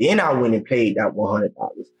 then I went and paid that $100.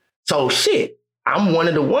 So shit, I'm one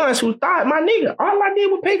of the ones who thought, my nigga, all I did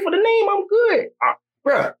was pay for the name. I'm good.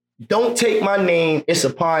 Bruh, don't take my name. It's a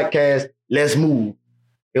podcast. Let's move.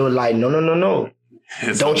 It was like, no.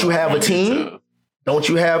 Don't you have a team? Don't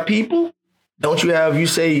you have people? Don't you have, you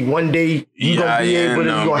say one day you're going to be able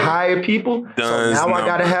to hire people? So now I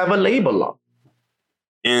got to have a labor law.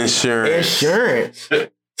 Insurance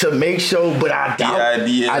to make sure, but I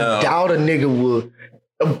doubt a nigga will.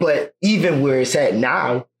 But even where it's at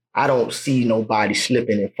now, I don't see nobody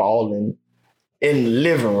slipping and falling in the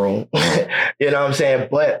living room. You know what I'm saying?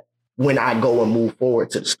 But when I go and move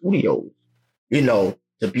forward to the studios, you know,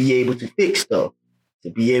 to be able to fix stuff, to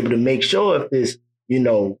be able to make sure if this,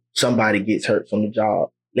 somebody gets hurt from the job,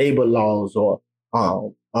 labor laws or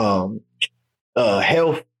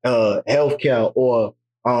healthcare or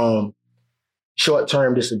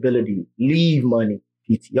short-term disability, leave money,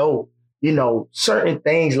 PTO, certain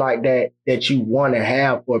things like that you want to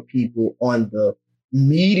have for people on the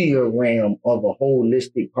media realm of a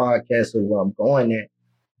holistic podcast of where I'm going at.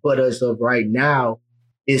 But as of right now,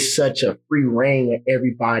 it's such a free reign where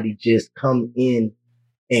everybody just come in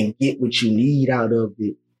and get what you need out of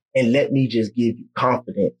it. And let me just give you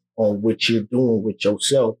confidence on what you're doing with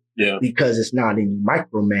yourself. Yeah. Because it's not any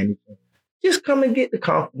micromanaging. Just come and get the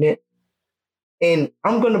confidence. And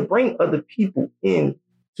I'm going to bring other people in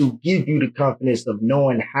to give you the confidence of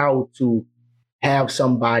knowing how to have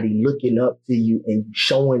somebody looking up to you and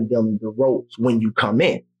showing them the ropes when they come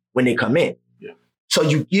in. Yeah. So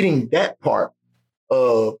you're getting that part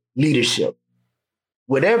of leadership.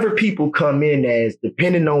 Whatever people come in as,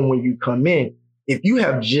 depending on when you come in, if you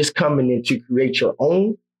have just coming in to create your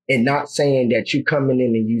own and not saying that you're coming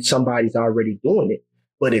in and somebody's already doing it,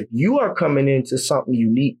 but if you are coming into something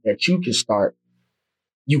unique that you can start,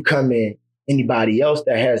 you come in, anybody else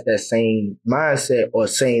that has that same mindset or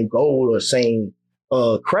same goal or same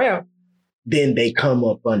craft, then they come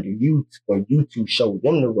up under you for you to show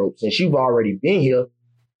them the ropes. Since you've already been here,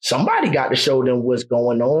 somebody got to show them what's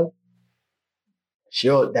going on.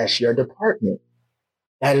 That's your department.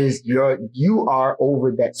 That is you are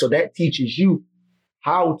over that. So that teaches you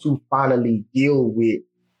how to finally deal with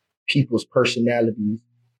people's personalities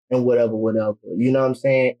and whatever. You know what I'm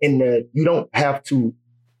saying? And you don't have to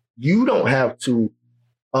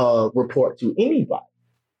report to anybody.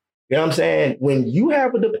 You know what I'm saying? When you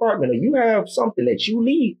have a department or you have something that you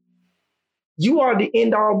lead, you are the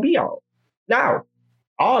end all be all. Now,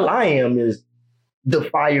 all I am is the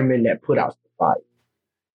fireman that put out the fire.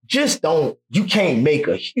 You can't make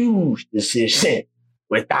a huge decision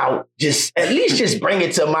without at least bring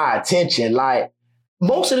it to my attention. Like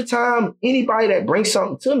most of the time, anybody that brings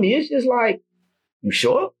something to me, it's just like, you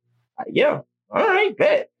sure? Like, yeah. All right,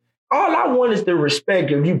 bet. All I want is the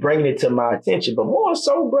respect of you bringing it to my attention. But more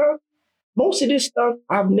so, bro, most of this stuff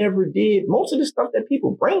I've never did. Most of the stuff that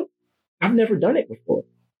people bring, I've never done it before.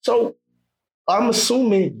 So I'm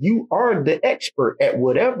assuming you are the expert at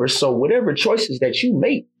whatever. So whatever choices that you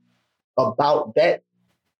make about that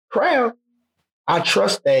craft, I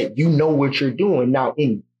trust that you know what you're doing. Now,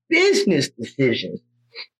 in business decisions,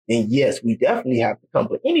 and yes, we definitely have to come,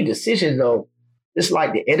 but any decisions though, it's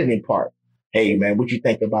like the editing part. Hey, man, what you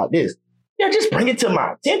think about this? Yeah, just bring it to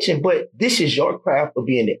my attention. But this is your craft of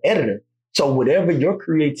being the editor. So whatever your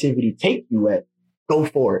creativity take you at, go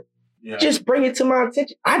for it. Yeah. Just bring it to my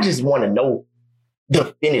attention. I just want to know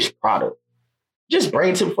the finished product. Just bring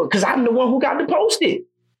it to me because I'm the one who got to post it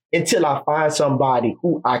until I find somebody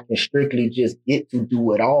who I can strictly just get to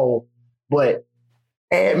do it all. But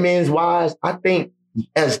admins wise, I think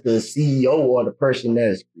as the CEO or the person that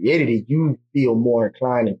has created it, you feel more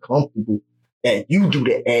inclined and comfortable that you do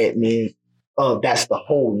the admin. That's the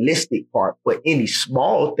holistic part. But any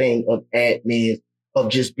small thing of admin, of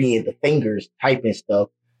just being the fingers typing stuff,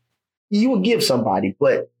 you will give somebody.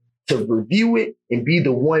 But to review it and be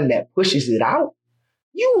the one that pushes it out,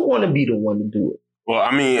 you want to be the one to do it. Well,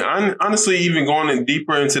 I mean, honestly, even going in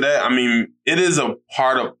deeper into that, I mean, it is a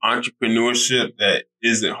part of entrepreneurship that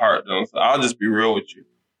isn't hard though. So I'll just be real with you.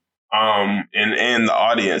 And the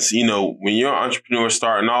audience, when you're an entrepreneur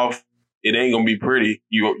starting off, it ain't gonna be pretty.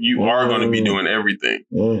 You are gonna be doing everything.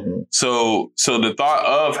 Mm-hmm. So the thought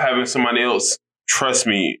of having somebody else, trust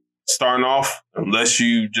me, starting off, unless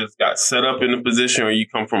you just got set up in a position or you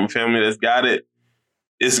come from a family that's got it,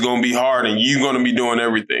 it's gonna be hard, and you're gonna be doing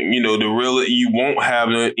everything. You won't have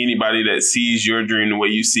anybody that sees your dream the way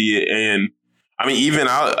you see it. And I mean,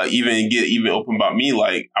 I'll get open about me.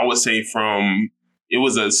 Like I would say, it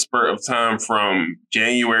was a spurt of time from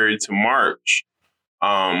January to March.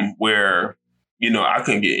 Where, I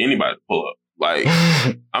couldn't get anybody to pull up. Like,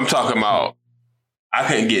 I'm talking about, I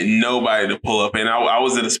couldn't get nobody to pull up. And I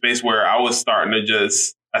was in a space where I was starting to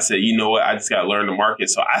I said, you know what? I just got to learn the market.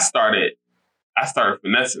 So I started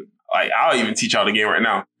finessing. Like, I'll even teach y'all the game right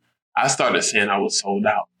now. I started saying I was sold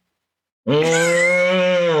out.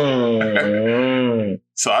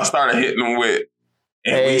 So I started hitting them with,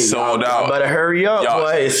 and we sold out. Better hurry up,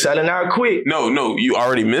 boy. It's selling out quick. No, you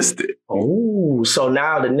already missed it. Oh, so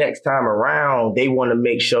now the next time around, they want to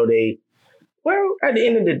make sure at the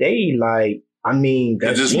end of the day, like, I mean,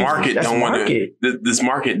 this market don't want to.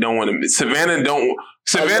 Savannah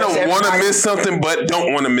want to miss something, but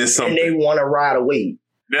don't want to miss something. And they want to ride a wave.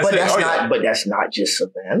 That's not just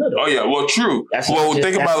Savannah, though. Oh yeah, well, true.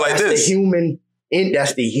 Think about it like this.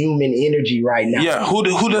 That's the human energy right now. Yeah, who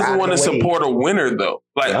doesn't want to support a winner though?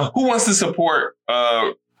 Like, who wants to support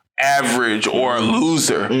average or a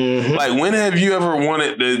loser? Mm-hmm. Like, when have you ever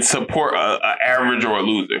wanted to support a average or a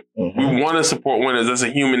loser? Mm-hmm. We want to support winners. That's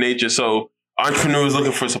a human nature. So entrepreneurs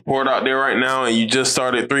looking for support out there right now, and you just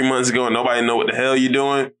started 3 months ago and nobody know what the hell you're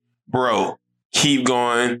doing, bro, keep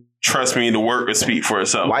going. Trust me, the work will speak for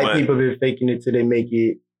itself. White people have been faking it till they make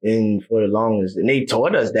it in for the longest. And they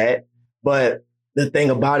taught us that. But the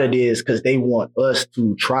thing about it is because they want us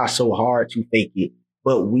to try so hard to fake it.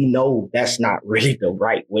 But we know that's not really the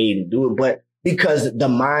right way to do it. But because the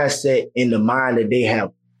mindset and the mind that they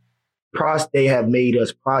have made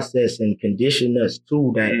us process and condition us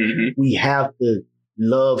to that we have to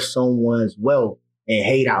love someone's wealth and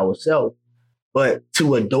hate ourselves, but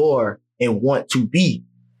to adore and want to be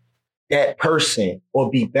that person or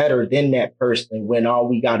be better than that person when all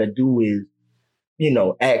we got to do is,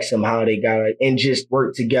 ask them how they got it and just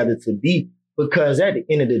work together to be. Because at the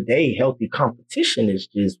end of the day, healthy competition is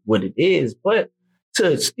just what it is. But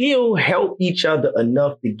to still help each other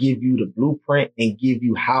enough to give you the blueprint and give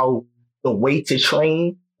you the way to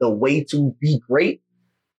train, the way to be great.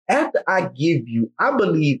 After I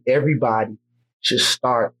believe everybody should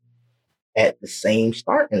start at the same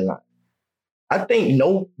starting line. I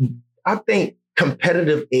think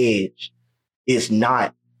competitive edge is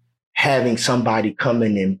not having somebody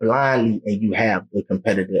coming in blindly and you have the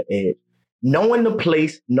competitive edge. Knowing the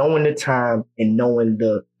place, knowing the time, and knowing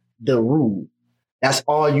the rules. That's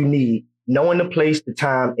all you need. Knowing the place, the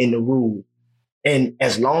time, and the rules. And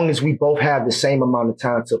as long as we both have the same amount of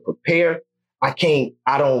time to prepare,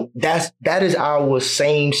 that is our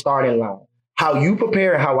same starting line. How you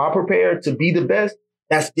prepare and how I prepare to be the best,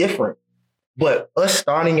 that's different. But us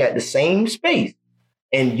starting at the same space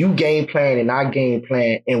and you game plan and I game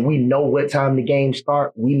plan and we know what time the game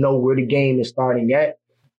start, we know where the game is starting at,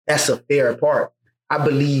 that's a fair part. I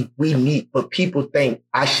believe but people think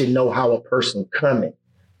I should know how a person coming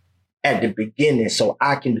at the beginning so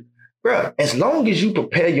I can, as long as you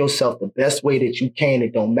prepare yourself the best way that you can,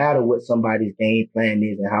 it don't matter what somebody's game plan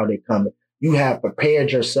is and how they coming. You have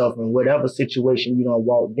prepared yourself in whatever situation you don't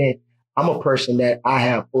walk in. I'm a person that I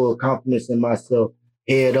have full confidence in myself,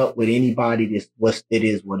 head up with anybody it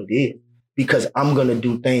is what it is. Because I'm going to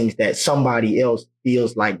do things that somebody else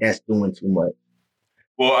feels like that's doing too much.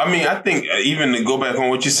 Well, I mean, I think even to go back on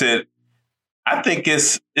what you said, I think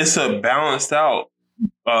it's a balanced out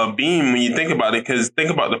beam when you think about it. Because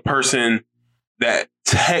think about the person that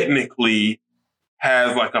technically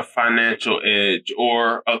has like a financial edge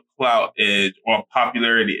or a clout edge or a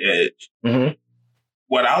popularity edge. Mm-hmm.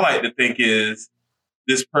 What I like to think is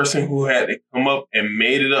this person who had to come up and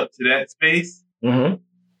made it up to that space,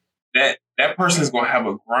 that person is going to have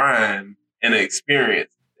a grind and an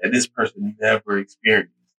experience that this person never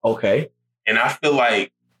experienced. Okay. And I feel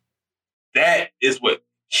like that is what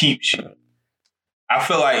keeps you. I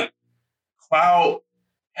feel like clout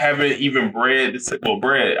haven't even bread to set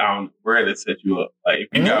you up. Like if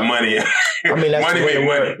you got money, I mean, that's money make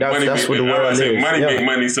money. That's what the world is. Money make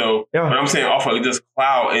money. So, but I'm saying off of just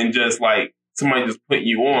clout and just like somebody just putting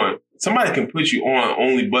you on. Somebody can put you on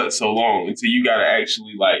only but so long until you got to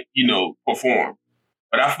actually perform.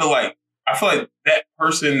 But I feel like that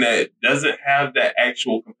person that doesn't have that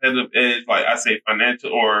actual competitive edge, like I say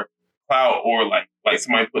financial or clout or like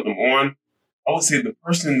somebody put them on, I would say the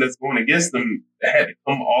person that's going against them that had to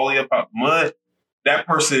come all the way up out the mud, that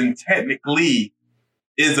person technically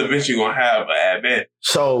is eventually going to have an advantage.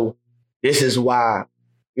 So this is why,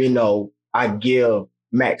 I give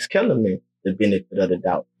Max Kellerman the benefit of the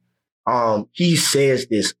doubt. He says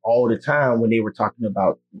this all the time when they were talking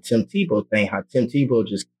about the Tim Tebow thing, how Tim Tebow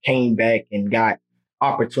just came back and got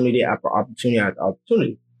opportunity after opportunity after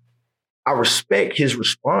opportunity. I respect his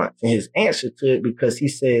response and his answer to it because he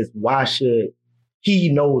says, he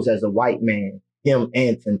knows as a white man, him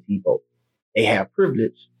and Tim Tebow, they have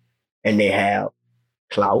privilege and they have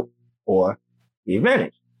clout or the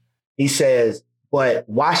advantage. He says, but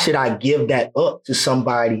why should I give that up to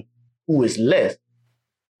somebody who is less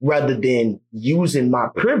rather than using my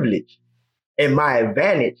privilege and my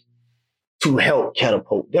advantage to help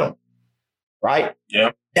catapult them? Right?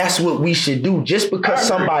 Yeah. That's what we should do. Just because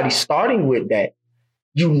somebody's starting with that,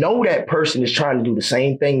 that person is trying to do the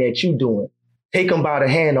same thing that you're doing. Take them by the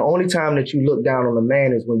hand. The only time that you look down on a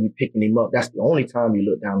man is when you're picking him up. That's the only time you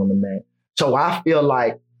look down on a man. So I feel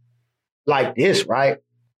like this, right?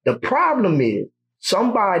 The problem is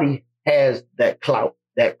somebody has that clout,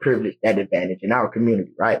 that privilege, that advantage in our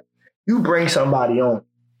community, right? You bring somebody on,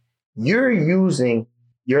 you're using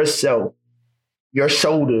yourself, your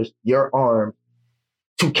shoulders, your arms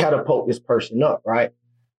to catapult this person up, right?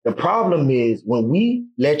 The problem is when we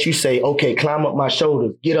let you say, okay, climb up my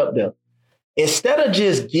shoulders, get up there. Instead of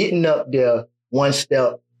just getting up there one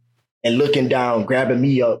step and looking down, grabbing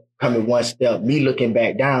me up, coming one step, me looking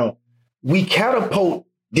back down, we catapult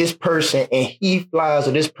this person and he flies,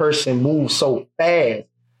 or this person moves so fast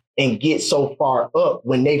and gets so far up.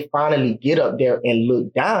 When they finally get up there and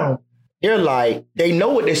look down, they're like, they know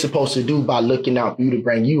what they're supposed to do by looking out for you to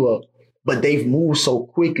bring you up, but they've moved so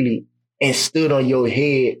quickly and stood on your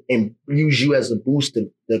head and use you as a booster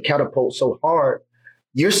to catapult so hard.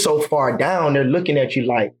 You're so far down, they're looking at you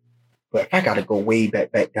like, but I got to go way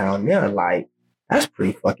back down there. Like, that's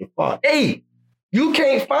pretty fucking far. Hey, you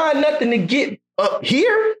can't find nothing to get up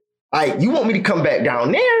here? Like, you want me to come back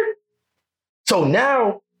down there? So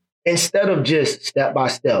now, instead of just step by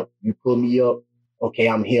step, you pull me up. Okay,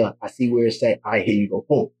 I'm here. I see where it's at. All right, here you go.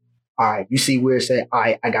 Boom. All right, you see where it's at. All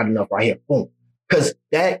right, I got enough right here. Boom. Because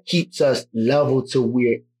that keeps us level to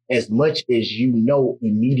where as much as you know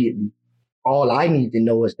immediately, all I need to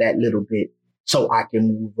know is that little bit so I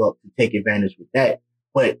can move up to take advantage with that.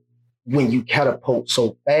 But when you catapult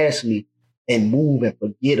so fastly and move and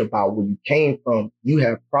forget about where you came from, you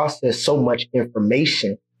have processed so much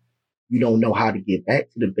information, you don't know how to get back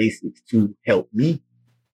to the basics to help me.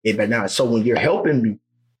 But now, so when you're helping me,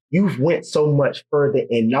 you've went so much further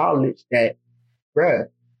in knowledge that, bruh,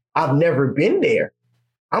 I've never been there.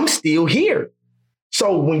 I'm still here.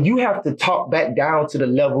 So when you have to talk back down to the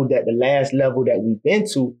level that the last level that we've been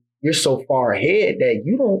to, you're so far ahead that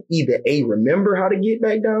you don't either A, remember how to get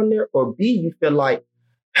back down there, or B, you feel like,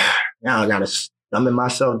 now I gotta stomach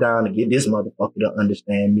myself down to get this motherfucker to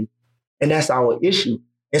understand me. And that's our issue.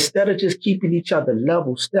 Instead of just keeping each other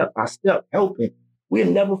level step by step, helping,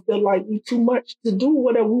 we'll never feel like we too much to do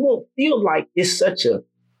whatever. We won't feel like it's such a,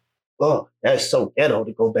 oh, that's so ghetto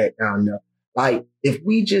to go back down there. Like, if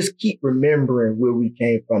we just keep remembering where we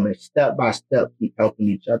came from and step by step keep helping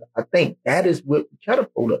each other, I think that is what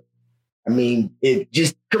catapult us. I mean,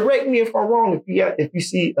 just correct me if I'm wrong. If you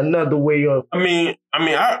see another way of. I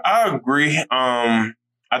agree. I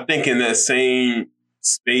think in that same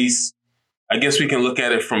space, I guess we can look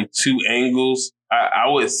at it from two angles. I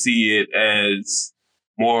would see it as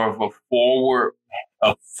more of a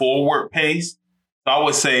forward pace. So I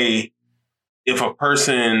would say if a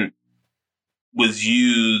person was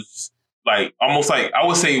used like almost like I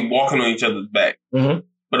would say walking on each other's back, but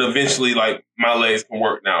eventually like my legs can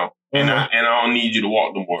work now. And I don't need you to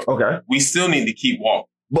walk no more. Okay. We still need to keep walking.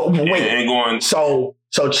 But wait. And going. So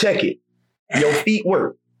check it. Your feet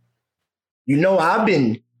work. You know, I've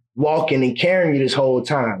been walking and carrying you this whole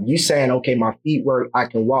time. You saying, okay, my feet work. I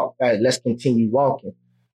can walk fast. Let's continue walking.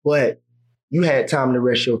 But you had time to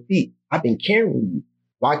rest your feet. I've been carrying you.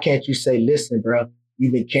 Why can't you say, listen, bro,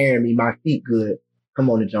 you've been carrying me. My feet good. Come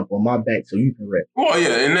on and jump on my back so you can rest. Well,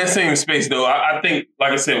 yeah. In that same space, though, I think,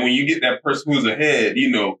 like I said, when you get that person who's ahead, you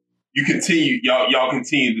know, you continue, y'all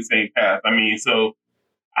continue the same path. I mean, so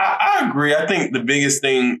I agree. I think the biggest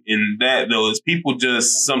thing in that, though, is people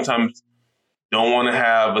just sometimes don't want to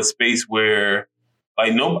have a space where,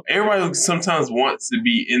 like, everybody sometimes wants to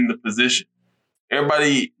be in the position.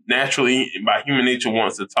 Everybody naturally, by human nature,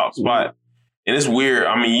 wants the top spot. And it's weird.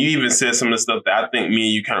 I mean, you even said some of the stuff that I think me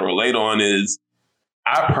and you kind of relate on is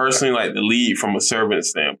I personally like to lead from a servant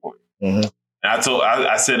standpoint. Mm-hmm. And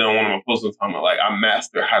I said on one of my posts one time, like, I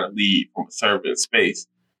master how to lead from a servant space.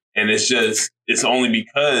 And it's only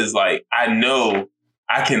because, like, I know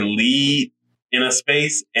I can lead in a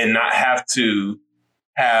space and not have to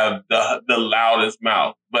have the loudest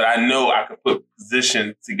mouth. But I know I can put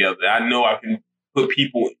positions together. I know I can put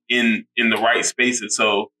people in the right spaces.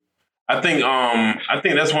 So I think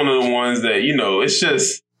that's one of the ones that, you know, it's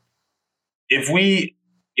just, if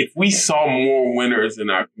we saw more winners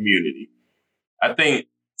in our community, I think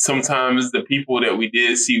sometimes the people that we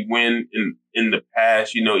did see win in the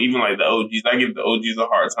past, you know, even like the OGs, I give the OGs a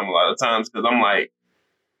hard time a lot of times because I'm like,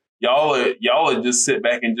 y'all are just sit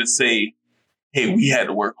back and just say, hey, we had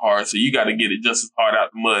to work hard, so you got to get it just as hard out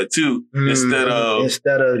the mud too, instead of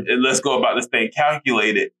let's go about this thing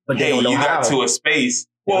calculated. But hey, you got to a space.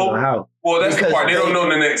 Well, that's because the part. They don't know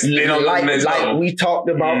the next. They don't know the next level. We talked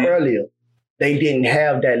about earlier. They didn't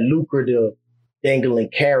have that lucrative dangling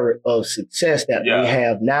carrot of success that we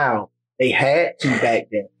have now. They had to back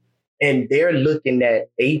then. And they're looking at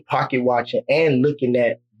pocket watching and looking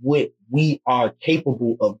at what we are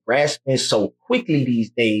capable of grasping so quickly these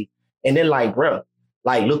days. And they're like, bro,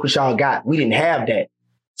 like, look what y'all got. We didn't have that.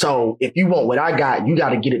 So if you want what I got, you got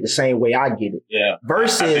to get it the same way I get it. Yeah.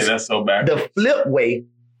 Versus that's so bad. The flip way,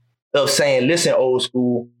 of saying, listen, old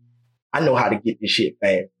school, I know how to get this shit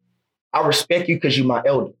fast. I respect you because you're my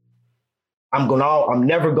elder. I'm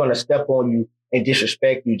never gonna step on you and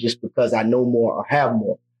disrespect you just because I know more or have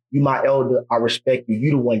more. You my elder, I respect you.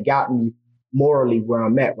 You the one got me morally where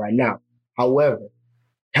I'm at right now. However,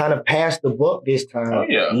 kind of pass the buck this time. Oh,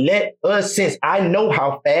 yeah. Let us, since I know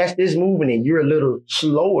how fast it's moving and you're a little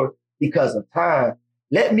slower because of time,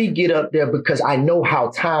 let me get up there because I know how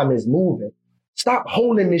time is moving. Stop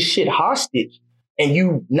holding this shit hostage and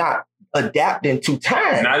you not adapting to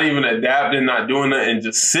time. Not even adapting, not doing nothing,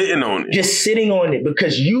 just sitting on it. Just sitting on it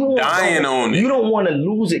because you dying on it. You don't want to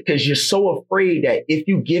lose it because you're so afraid that if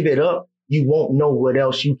you give it up, you won't know what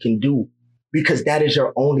else you can do because that is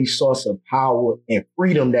your only source of power and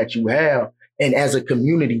freedom that you have. And as a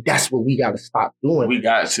community, that's what we got to stop doing. We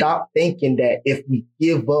got to stop thinking that if we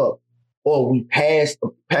give up or we pass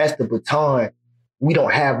the baton, we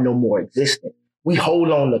don't have no more existence. We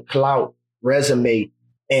hold on to clout, resume,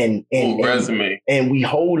 and we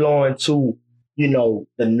hold on to, you know,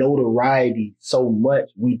 the notoriety so much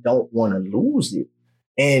we don't want to lose it.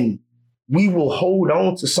 And we will hold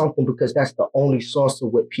on to something because that's the only source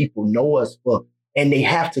of what people know us for. And they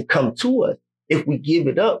have to come to us. If we give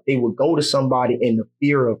it up, they will go to somebody in the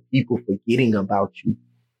fear of people forgetting about you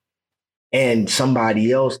and somebody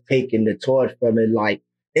else taking the torch from it. Like,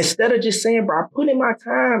 instead of just saying, bro, I put in my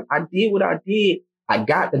time, I did what I did. I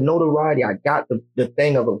got the notoriety. I got the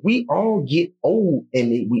thing of it. We all get old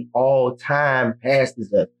and we all time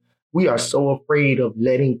passes us. We are so afraid of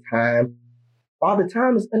letting time. Father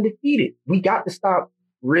Time is undefeated. We got to stop.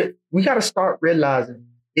 We got to start realizing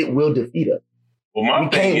it will defeat us. Well, my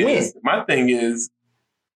thing is,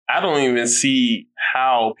 I don't even see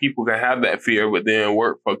how people can have that fear, but then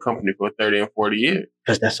work for a company for 30 and 40 years.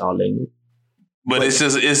 Because that's all they need. But it's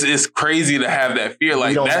just it's crazy to have that fear.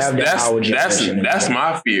 Like that's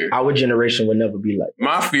my fear. Our generation would never be like that.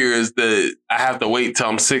 My fear is that I have to wait till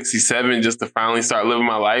I'm 67 just to finally start living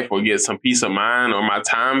my life or get some peace of mind or my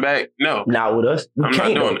time back. No, not with us. I'm not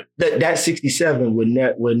doing it. That 67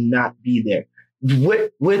 would not be there.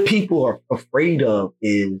 What people are afraid of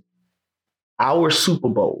is our Super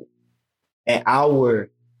Bowl and our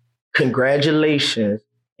congratulations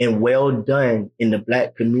and well done in the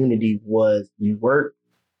Black community was you work,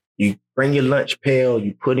 you bring your lunch pail,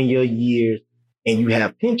 you put in your years, and you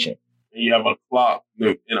have pension. And you have a clock in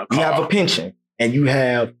a car. You have a pension, and you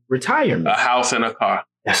have retirement. A house and a car.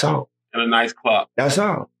 That's all. And a nice clock. That's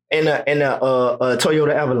all. And a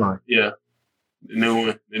Toyota Avalon. Yeah. The new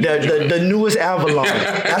one. The newest Avalon.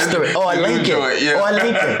 That's a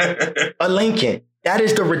Lincoln. A Lincoln. That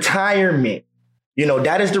is the retirement. You know,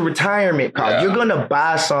 that is the retirement car. Yeah. You're going to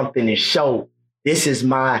buy something and show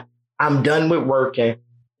I'm done with working.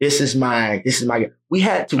 This is my, we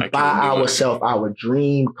had to buy ourselves our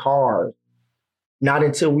dream cars. Not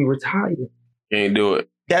until we retired. Can't do it.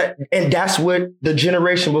 That's what the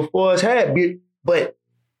generation before us had. But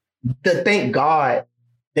thank God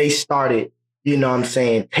they started, you know what I'm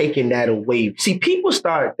saying, taking that away. See, people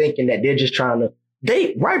started thinking that they're just trying to,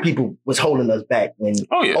 white people was holding us back when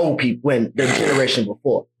old people, when the generation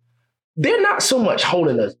before. They're not so much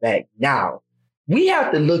holding us back now. We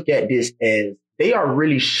have to look at this as they are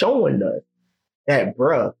really showing us that,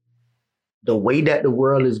 bruh, the way that the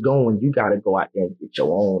world is going, you got to go out there and get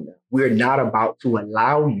your own now. We're not about to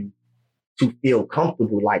allow you to feel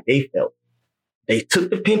comfortable like they felt. They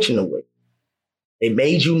took the pension away. They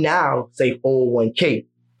made you now say 401k.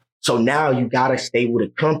 So now you got to stay with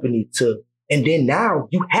a company and then now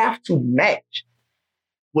you have to match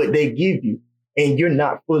what they give you. And you're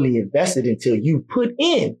not fully invested until you put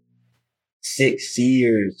in 6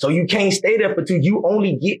 years. So you can't stay there for 2. You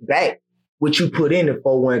only get back what you put in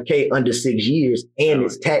 401k under 6 years, and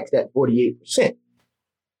it's taxed at 48%.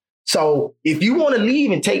 So if you want to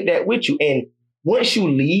leave and take that with you, and once you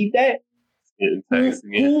leave that,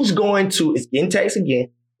 who's going to, it's getting taxed again,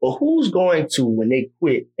 but who's going to, when they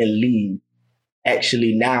quit and leave,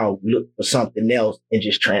 actually now look for something else and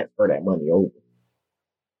just transfer that money over?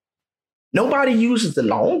 Nobody uses the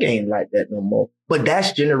long game like that no more. But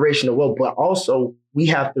that's generational wealth. But also, we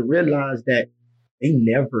have to realize that they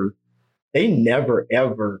never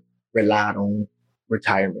ever relied on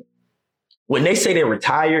retirement. When they say they're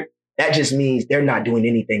retired, that just means they're not doing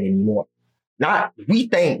anything anymore. We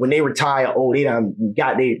think when they retire,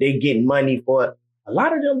 they getting money for it. A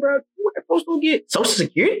lot of them, bro, what they're supposed to get? Social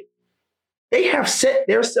Security? They have set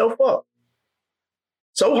themselves up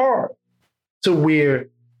so hard to where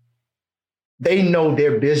they know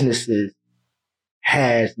their businesses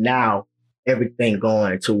has now everything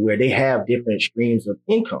going to where they have different streams of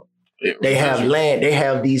income. They have land. They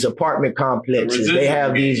have these apartment complexes. They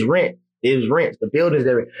have these rents. The buildings.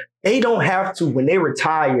 They don't have to. When they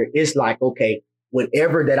retire, it's like, okay,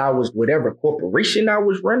 whatever corporation I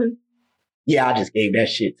was running, yeah, I just gave that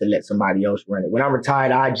shit to let somebody else run it. When I'm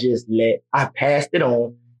retired, I passed it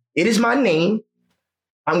on. It is my name.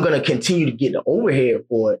 I'm going to continue to get the overhead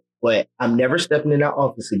for it, but I'm never stepping in that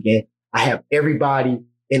office again. I have everybody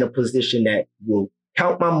in a position that will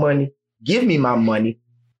count my money, give me my money,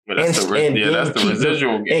 that's the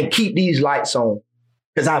residual game. And keep these lights on.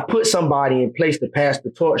 Because I put somebody in place to pass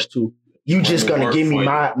the torch to. You just going to give me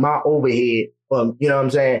my overhead from, you know what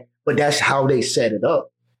I'm saying? But that's how they set it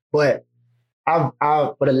up. But I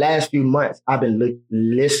for the last few months, I've been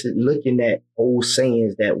looking at old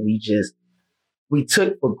sayings that we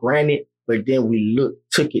took for granted, but then we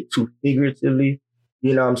took it too figuratively.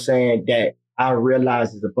 You know what I'm saying? That I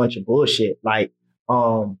realized is a bunch of bullshit. Like,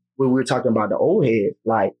 when we were talking about the old heads,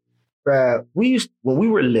 like, bruh, when we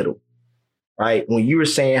were little, right? When you were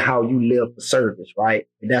saying how you live for service, right?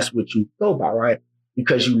 And that's what you go by, right?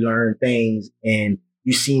 Because you learned things and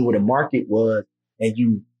you seen what the market was and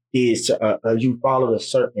you followed a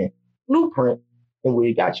certain blueprint and where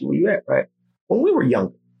it got you where you at, right? When we were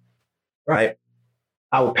younger, right?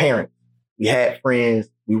 Our parents, we had friends,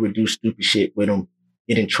 we would do stupid shit with them,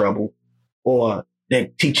 get in trouble, or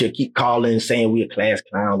the teacher keep calling saying we a class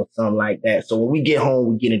clown or something like that. So when we get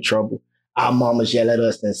home, we get in trouble. Our mamas yell at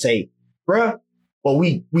us and say, bruh, or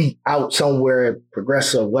we out somewhere,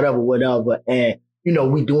 Progressive, whatever, and you know,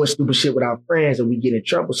 we doing stupid shit with our friends and we get in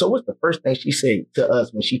trouble. So what's the first thing she said to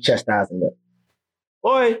us when she chastising us?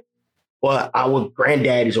 Boy, or our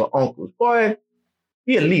granddaddies or uncles, boy,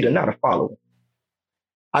 be a leader, not a follower.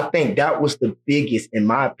 I think that was the biggest, in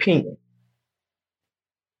my opinion.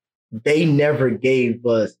 They never gave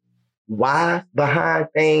us why behind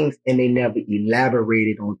things and they never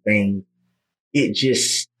elaborated on things. It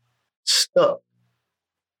just stuck.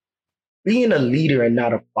 Being a leader and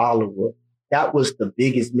not a follower, that was the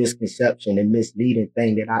biggest misconception and misleading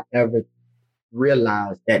thing that I ever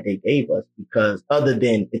realized that they gave us, because other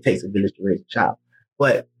than it takes a village to raise a child,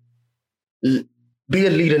 but be a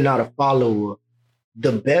leader, not a follower.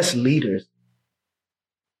 The best leaders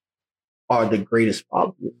are the greatest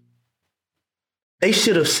followers. They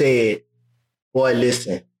should have said, boy,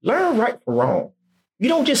 listen, learn right from wrong. You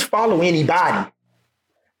don't just follow anybody.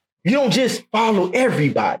 You don't just follow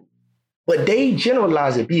everybody. But they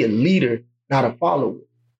generalize it, be a leader, not a follower.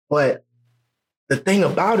 But the thing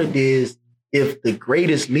about it is, if the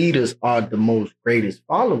greatest leaders are the most greatest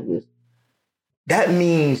followers, that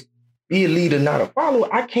means be a leader, not a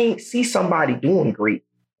follower. I can't see somebody doing great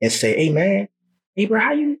and say, hey, man, hey, bro,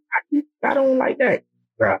 how you got on like that?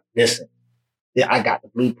 Bro, listen, I got the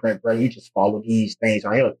blueprint, bro. You just follow these things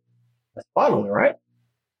right here. That's following, right?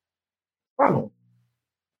 Following.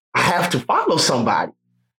 I have to follow somebody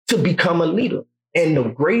to become a leader. And the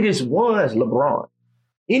greatest ones, LeBron,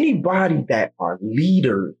 anybody that are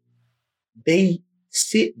leaders, they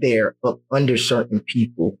sit there up under certain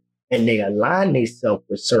people and they align themselves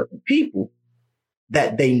with certain people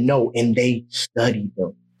that they know and they study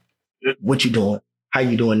them. What you doing? How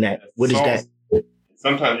you doing that? What is that?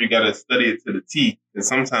 Sometimes you got to study it to the T. And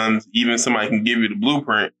sometimes even somebody can give you the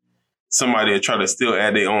blueprint. Somebody will try to still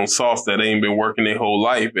add their own sauce that ain't been working their whole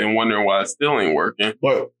life and wondering why it still ain't working.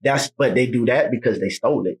 But they do that because they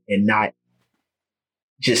stole it and not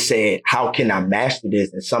just said, how can I master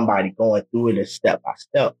this? And somebody going through it step by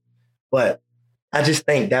step. But I just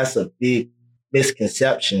think that's a big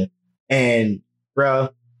misconception. And bro,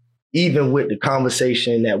 even with the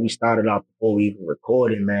conversation that we started off before we even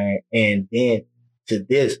recorded, man, and then to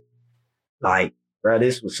this, like, bro,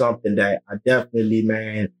 this was something that I definitely,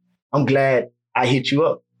 man, I'm glad I hit you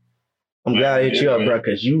up. I'm glad I hit you up, bro,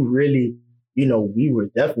 because you really, you know, we were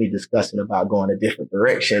definitely discussing about going a different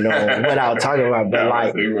direction on what I was talking about, but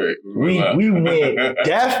like, we went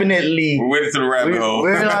definitely. We went into the rabbit hole.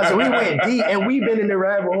 We went deep, and we've been in the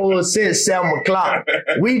rabbit hole since 7 o'clock.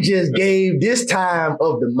 We just gave this time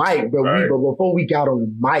of the mic, bro. Right. But before we got on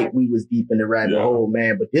the mic, we was deep in the rabbit hole,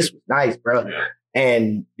 man. But this was nice, bro. Yeah.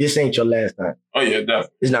 And this ain't your last time. Oh, yeah, definitely.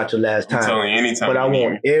 It's not your last time. I'm telling you, anytime. But I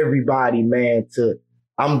want everybody, man,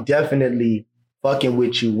 I'm definitely fucking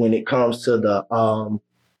with you when it comes to the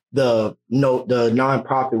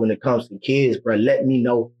nonprofit, when it comes to kids, bro. Let me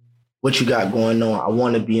know what you got going on. I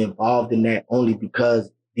want to be involved in that only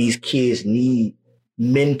because these kids need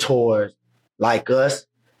mentors like us,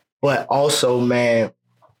 but also, man,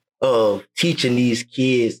 of teaching these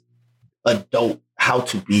kids how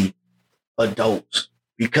to be adults,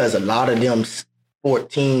 because a lot of them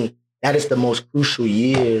 14, that is the most crucial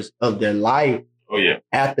years of their life. Oh, yeah.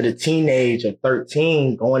 After the teenage of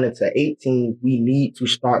 13, going into 18, we need to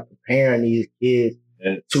start preparing these kids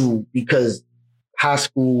because high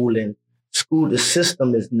school and school, the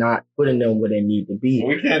system is not putting them where they need to be.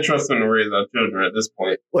 We can't trust them to raise our children at this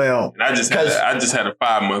point. Well, and I just had a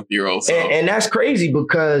 5-month-old. So. And that's crazy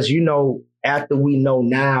because, you know, after we know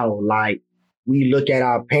now, like, we look at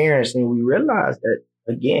our parents and we realize that,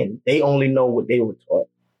 again, they only know what they were taught.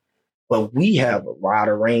 But we have a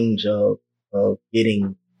wider range of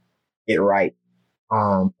getting it right.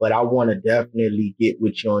 But I want to definitely get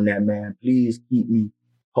with you on that, man. Please keep me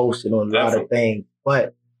posted on a lot of things.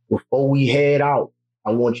 But before we head out,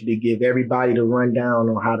 I want you to give everybody the rundown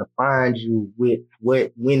on how to find you, when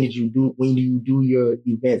do you do your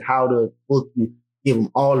events, how to book you, give them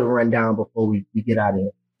all the rundown before we get out of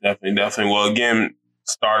here. Definitely. Well, again,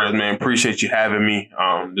 starters, man, appreciate you having me.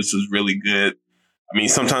 This was really good. I mean,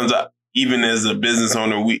 sometimes even as a business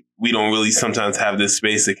owner, we don't really sometimes have this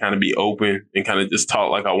space to kind of be open and kind of just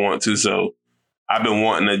talk like I want to. So I've been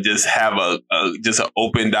wanting to just have just an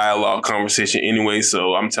open dialogue conversation anyway.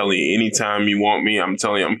 So I'm telling you, anytime you want me, I'm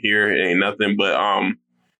telling you, I'm here. It ain't nothing. But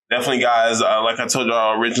definitely, guys, like I told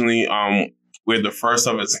y'all originally, we're the first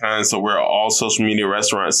of its kind. So we're all social media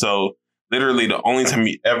restaurants. So literally the only time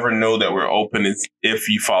you ever know that we're open is if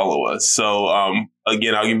you follow us. So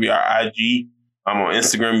again, I'll give you our IG. I'm on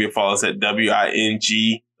Instagram. You follow us at WING,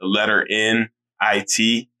 the letter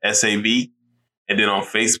NITSAV. And then on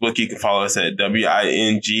Facebook, you can follow us at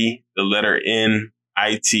WING, the letter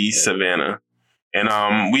NIT Savannah.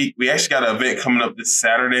 And we actually got an event coming up this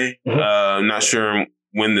Saturday. Mm-hmm. I'm not sure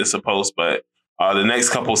when this will post, but the next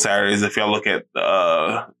couple Saturdays, if y'all look at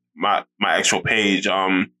my actual page,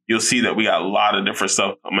 you'll see that we got a lot of different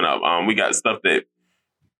stuff coming up. We got stuff that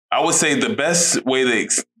I would say the best way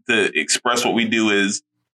to express what we do is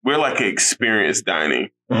we're like an experience dining.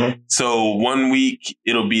 Mm-hmm. So one week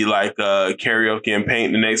it'll be like a karaoke and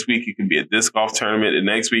paint. The next week it can be a disc golf tournament. The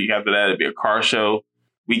next week after that it'll be a car show.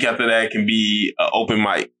 Week after that it can be an open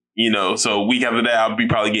mic. You know, so week after that I'll be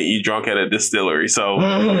probably getting you drunk at a distillery. So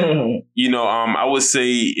you know, I would say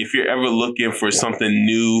if you're ever looking for something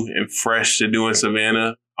new and fresh to do in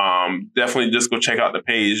Savannah, definitely just go check out the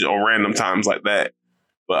page on random times like that.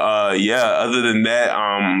 But yeah, other than that,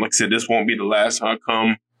 like I said, this won't be the last time I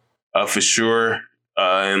come for sure.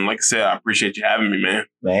 And like I said, I appreciate you having me, man.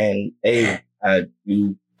 Man, hey, I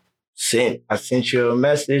sent you a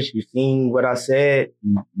message. You seen what I said.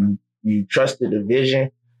 You trusted the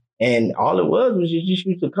vision. And all it was you just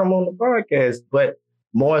used to come on the podcast. But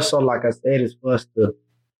more so, like I said, is for us to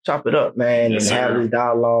chop it up, man, and have this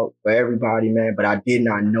dialogue for everybody, man. But I did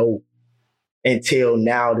not know until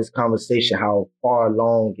now, this conversation, how far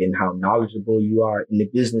along and how knowledgeable you are in the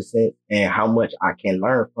business sense and how much I can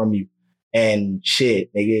learn from you. And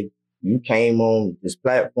shit, nigga, you came on this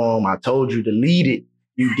platform. I told you to lead it.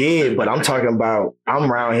 You did, but I'm talking about,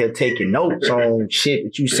 I'm around here taking notes on shit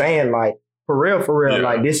that you saying, like, for real, yeah.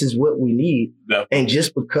 Like, this is what we need. Definitely. And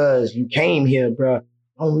just because you came here, bro,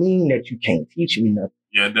 don't mean that you can't teach me nothing.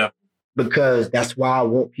 Yeah, definitely. Because that's why I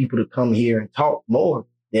want people to come here and talk more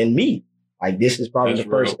than me. Like, this is probably the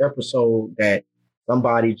first episode that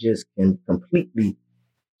somebody just can completely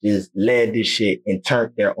just led this shit and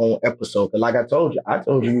turned their own episode. Cause like I told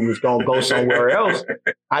you we was going to go somewhere else.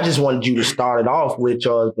 I just wanted you to start it off with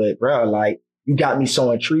yours, but bro, like, you got me so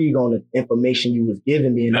intrigued on the information you was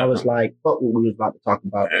giving me. And I was like, fuck what we was about to talk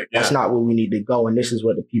about. Yeah. That's not where we need to go. And this is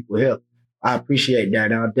what the people hear. I appreciate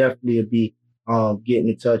that. And I'll definitely be getting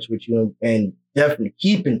in touch with you and definitely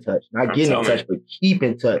keep in touch. Not getting in touch, but keep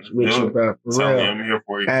in touch with you, bro. For real. I'm here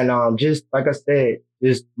for you. And just like I said,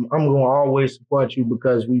 I'm going to always support you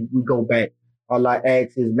because we go back. All I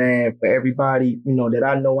ask is, man, for everybody, you know, that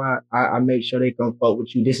I know, I make sure they come fuck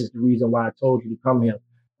with you. This is the reason why I told you to come here.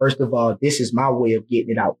 First of all, this is my way of getting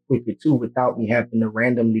it out quicker too, without me having to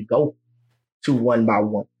randomly go to one by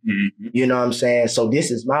one. Mm-hmm. You know what I'm saying? So this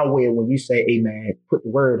is my way of when you say, hey man, put the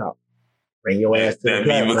word out. Bring your ass to the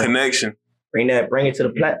platform. That connection. Bring it to the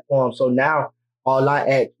platform. So now all I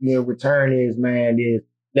ask you in return is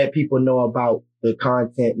let people know about the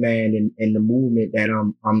content, man, and the movement that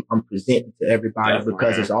I'm presenting to everybody. Definitely.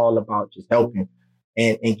 Because it's all about just helping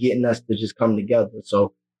and getting us to just come together.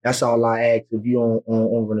 So that's all I ask of you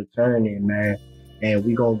on returning, man. And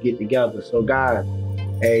we gonna get together. So guys,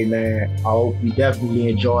 hey man, I hope you definitely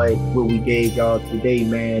enjoyed what we gave y'all today,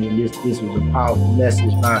 man. And this was a powerful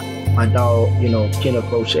message by my dog, you know, Kenneth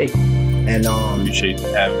Crochet. And appreciate you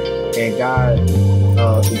having me. And guys,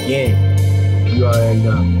 again, you are in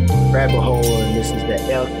the rabbit hole, and this is the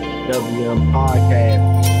FWM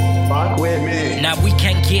podcast. Fuck with me. Now we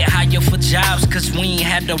can't get hired for jobs cause we ain't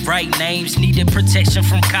had the right names. Needed protection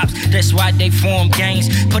from cops, that's why they formed gangs.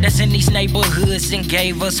 Put us in these neighborhoods and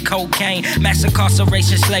gave us cocaine. Mass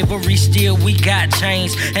incarceration, slavery, still we got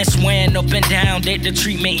chains. And swearing up and down that the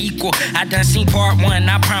treatment equal. I done seen part 1,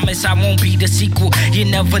 I promise I won't be the sequel. You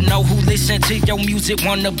never know who listen to your music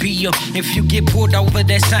wanna be you. If you get pulled over,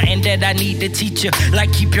 that's something that I need to teach you.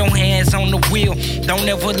 Like keep your hands on the wheel, don't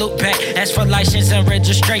ever look back. Ask for license and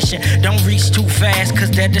registration. Don't reach too fast,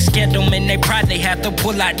 cause that'll scare them and they probably have to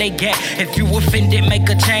pull out they gap. If you offended, make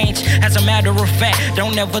a change. As a matter of fact,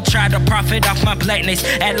 don't ever try to profit off my blackness.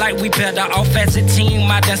 Act like we better off as a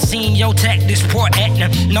team. I done seen your tactics, poor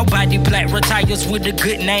acting. Nobody black retires with a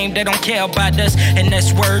good name. They don't care about us, and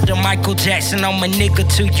that's word to Michael Jackson. I'm a nigga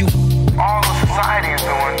to you. All the society is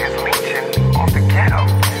doing is leeching off the ghetto.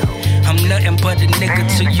 I'm nothing but a nigga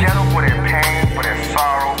to you. Ghetto for their pain, for their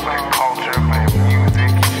sorrow, for their culture, for their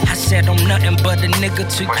music. I said I'm nothing but a nigga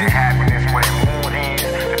to for you. Their happiness, for their movies,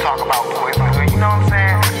 to talk about poison. You know what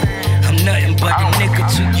I'm saying? I'm nothing but a nigga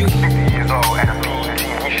to you. 50 years old at a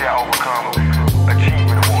BET, we shall overcome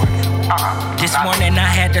achievement awards. This morning I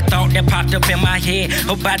had the thought that popped up in my head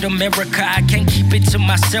about America. I can't keep it to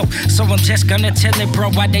myself, so I'm just gonna tell it,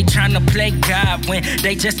 bro. Why they tryna play God when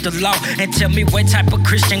they just the law? And tell me what type of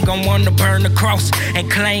Christian gon' wanna burn the cross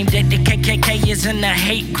and claim that the KKK isn't a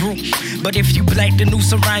hate group. But if you black, the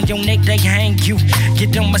noose around your neck, they hang you.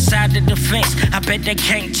 Get them aside the defense, I bet they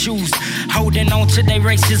can't choose. Holding on to their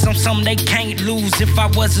racism, something they can't lose. If I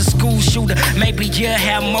was a school shooter, maybe you'll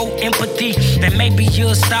have more empathy, and maybe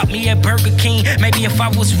you'll stop me at Burger King. Maybe if I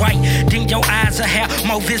was white, then your eyes will have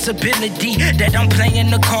more visibility. That I'm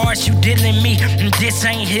playing the cards, you dealing me, and this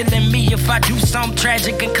ain't healing me. If I do something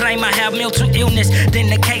tragic and claim I have mental illness, then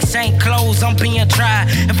the case ain't closed, I'm being tried.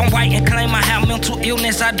 If I'm white and claim I have mental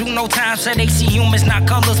illness, I do no time. Say they see humans, not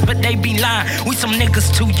colors, but they be lying. We some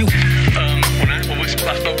niggas to you.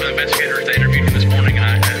 I spoke to the investigators that interviewed him this morning,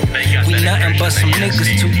 and they got we that nothing but some yes,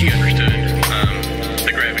 niggas to he you. understood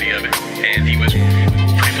the gravity of it, and he was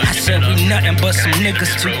pretty much. I said we nothing but some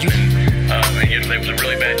niggas to you. And you know, it was a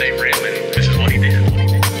really bad day for him, and this is what he did.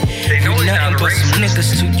 They know We he's not nothing a but some racist.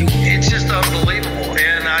 niggas to you. It's just unbelievable.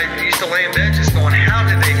 And I used to lay in bed just going, how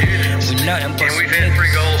did they do this? We nothing but And some we've had 3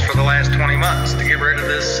 niggas. goals for the last 20 months to get rid of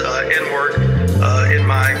this N-word in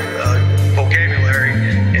my vocabulary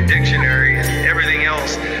and dictionary and everything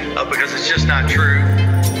else because it's just not true.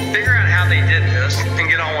 Figure out how they did this and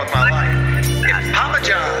get on with my life. If Papa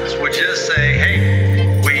John's would just say,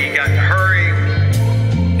 hey, we got to hurry.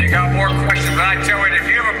 You got more questions than I tell you to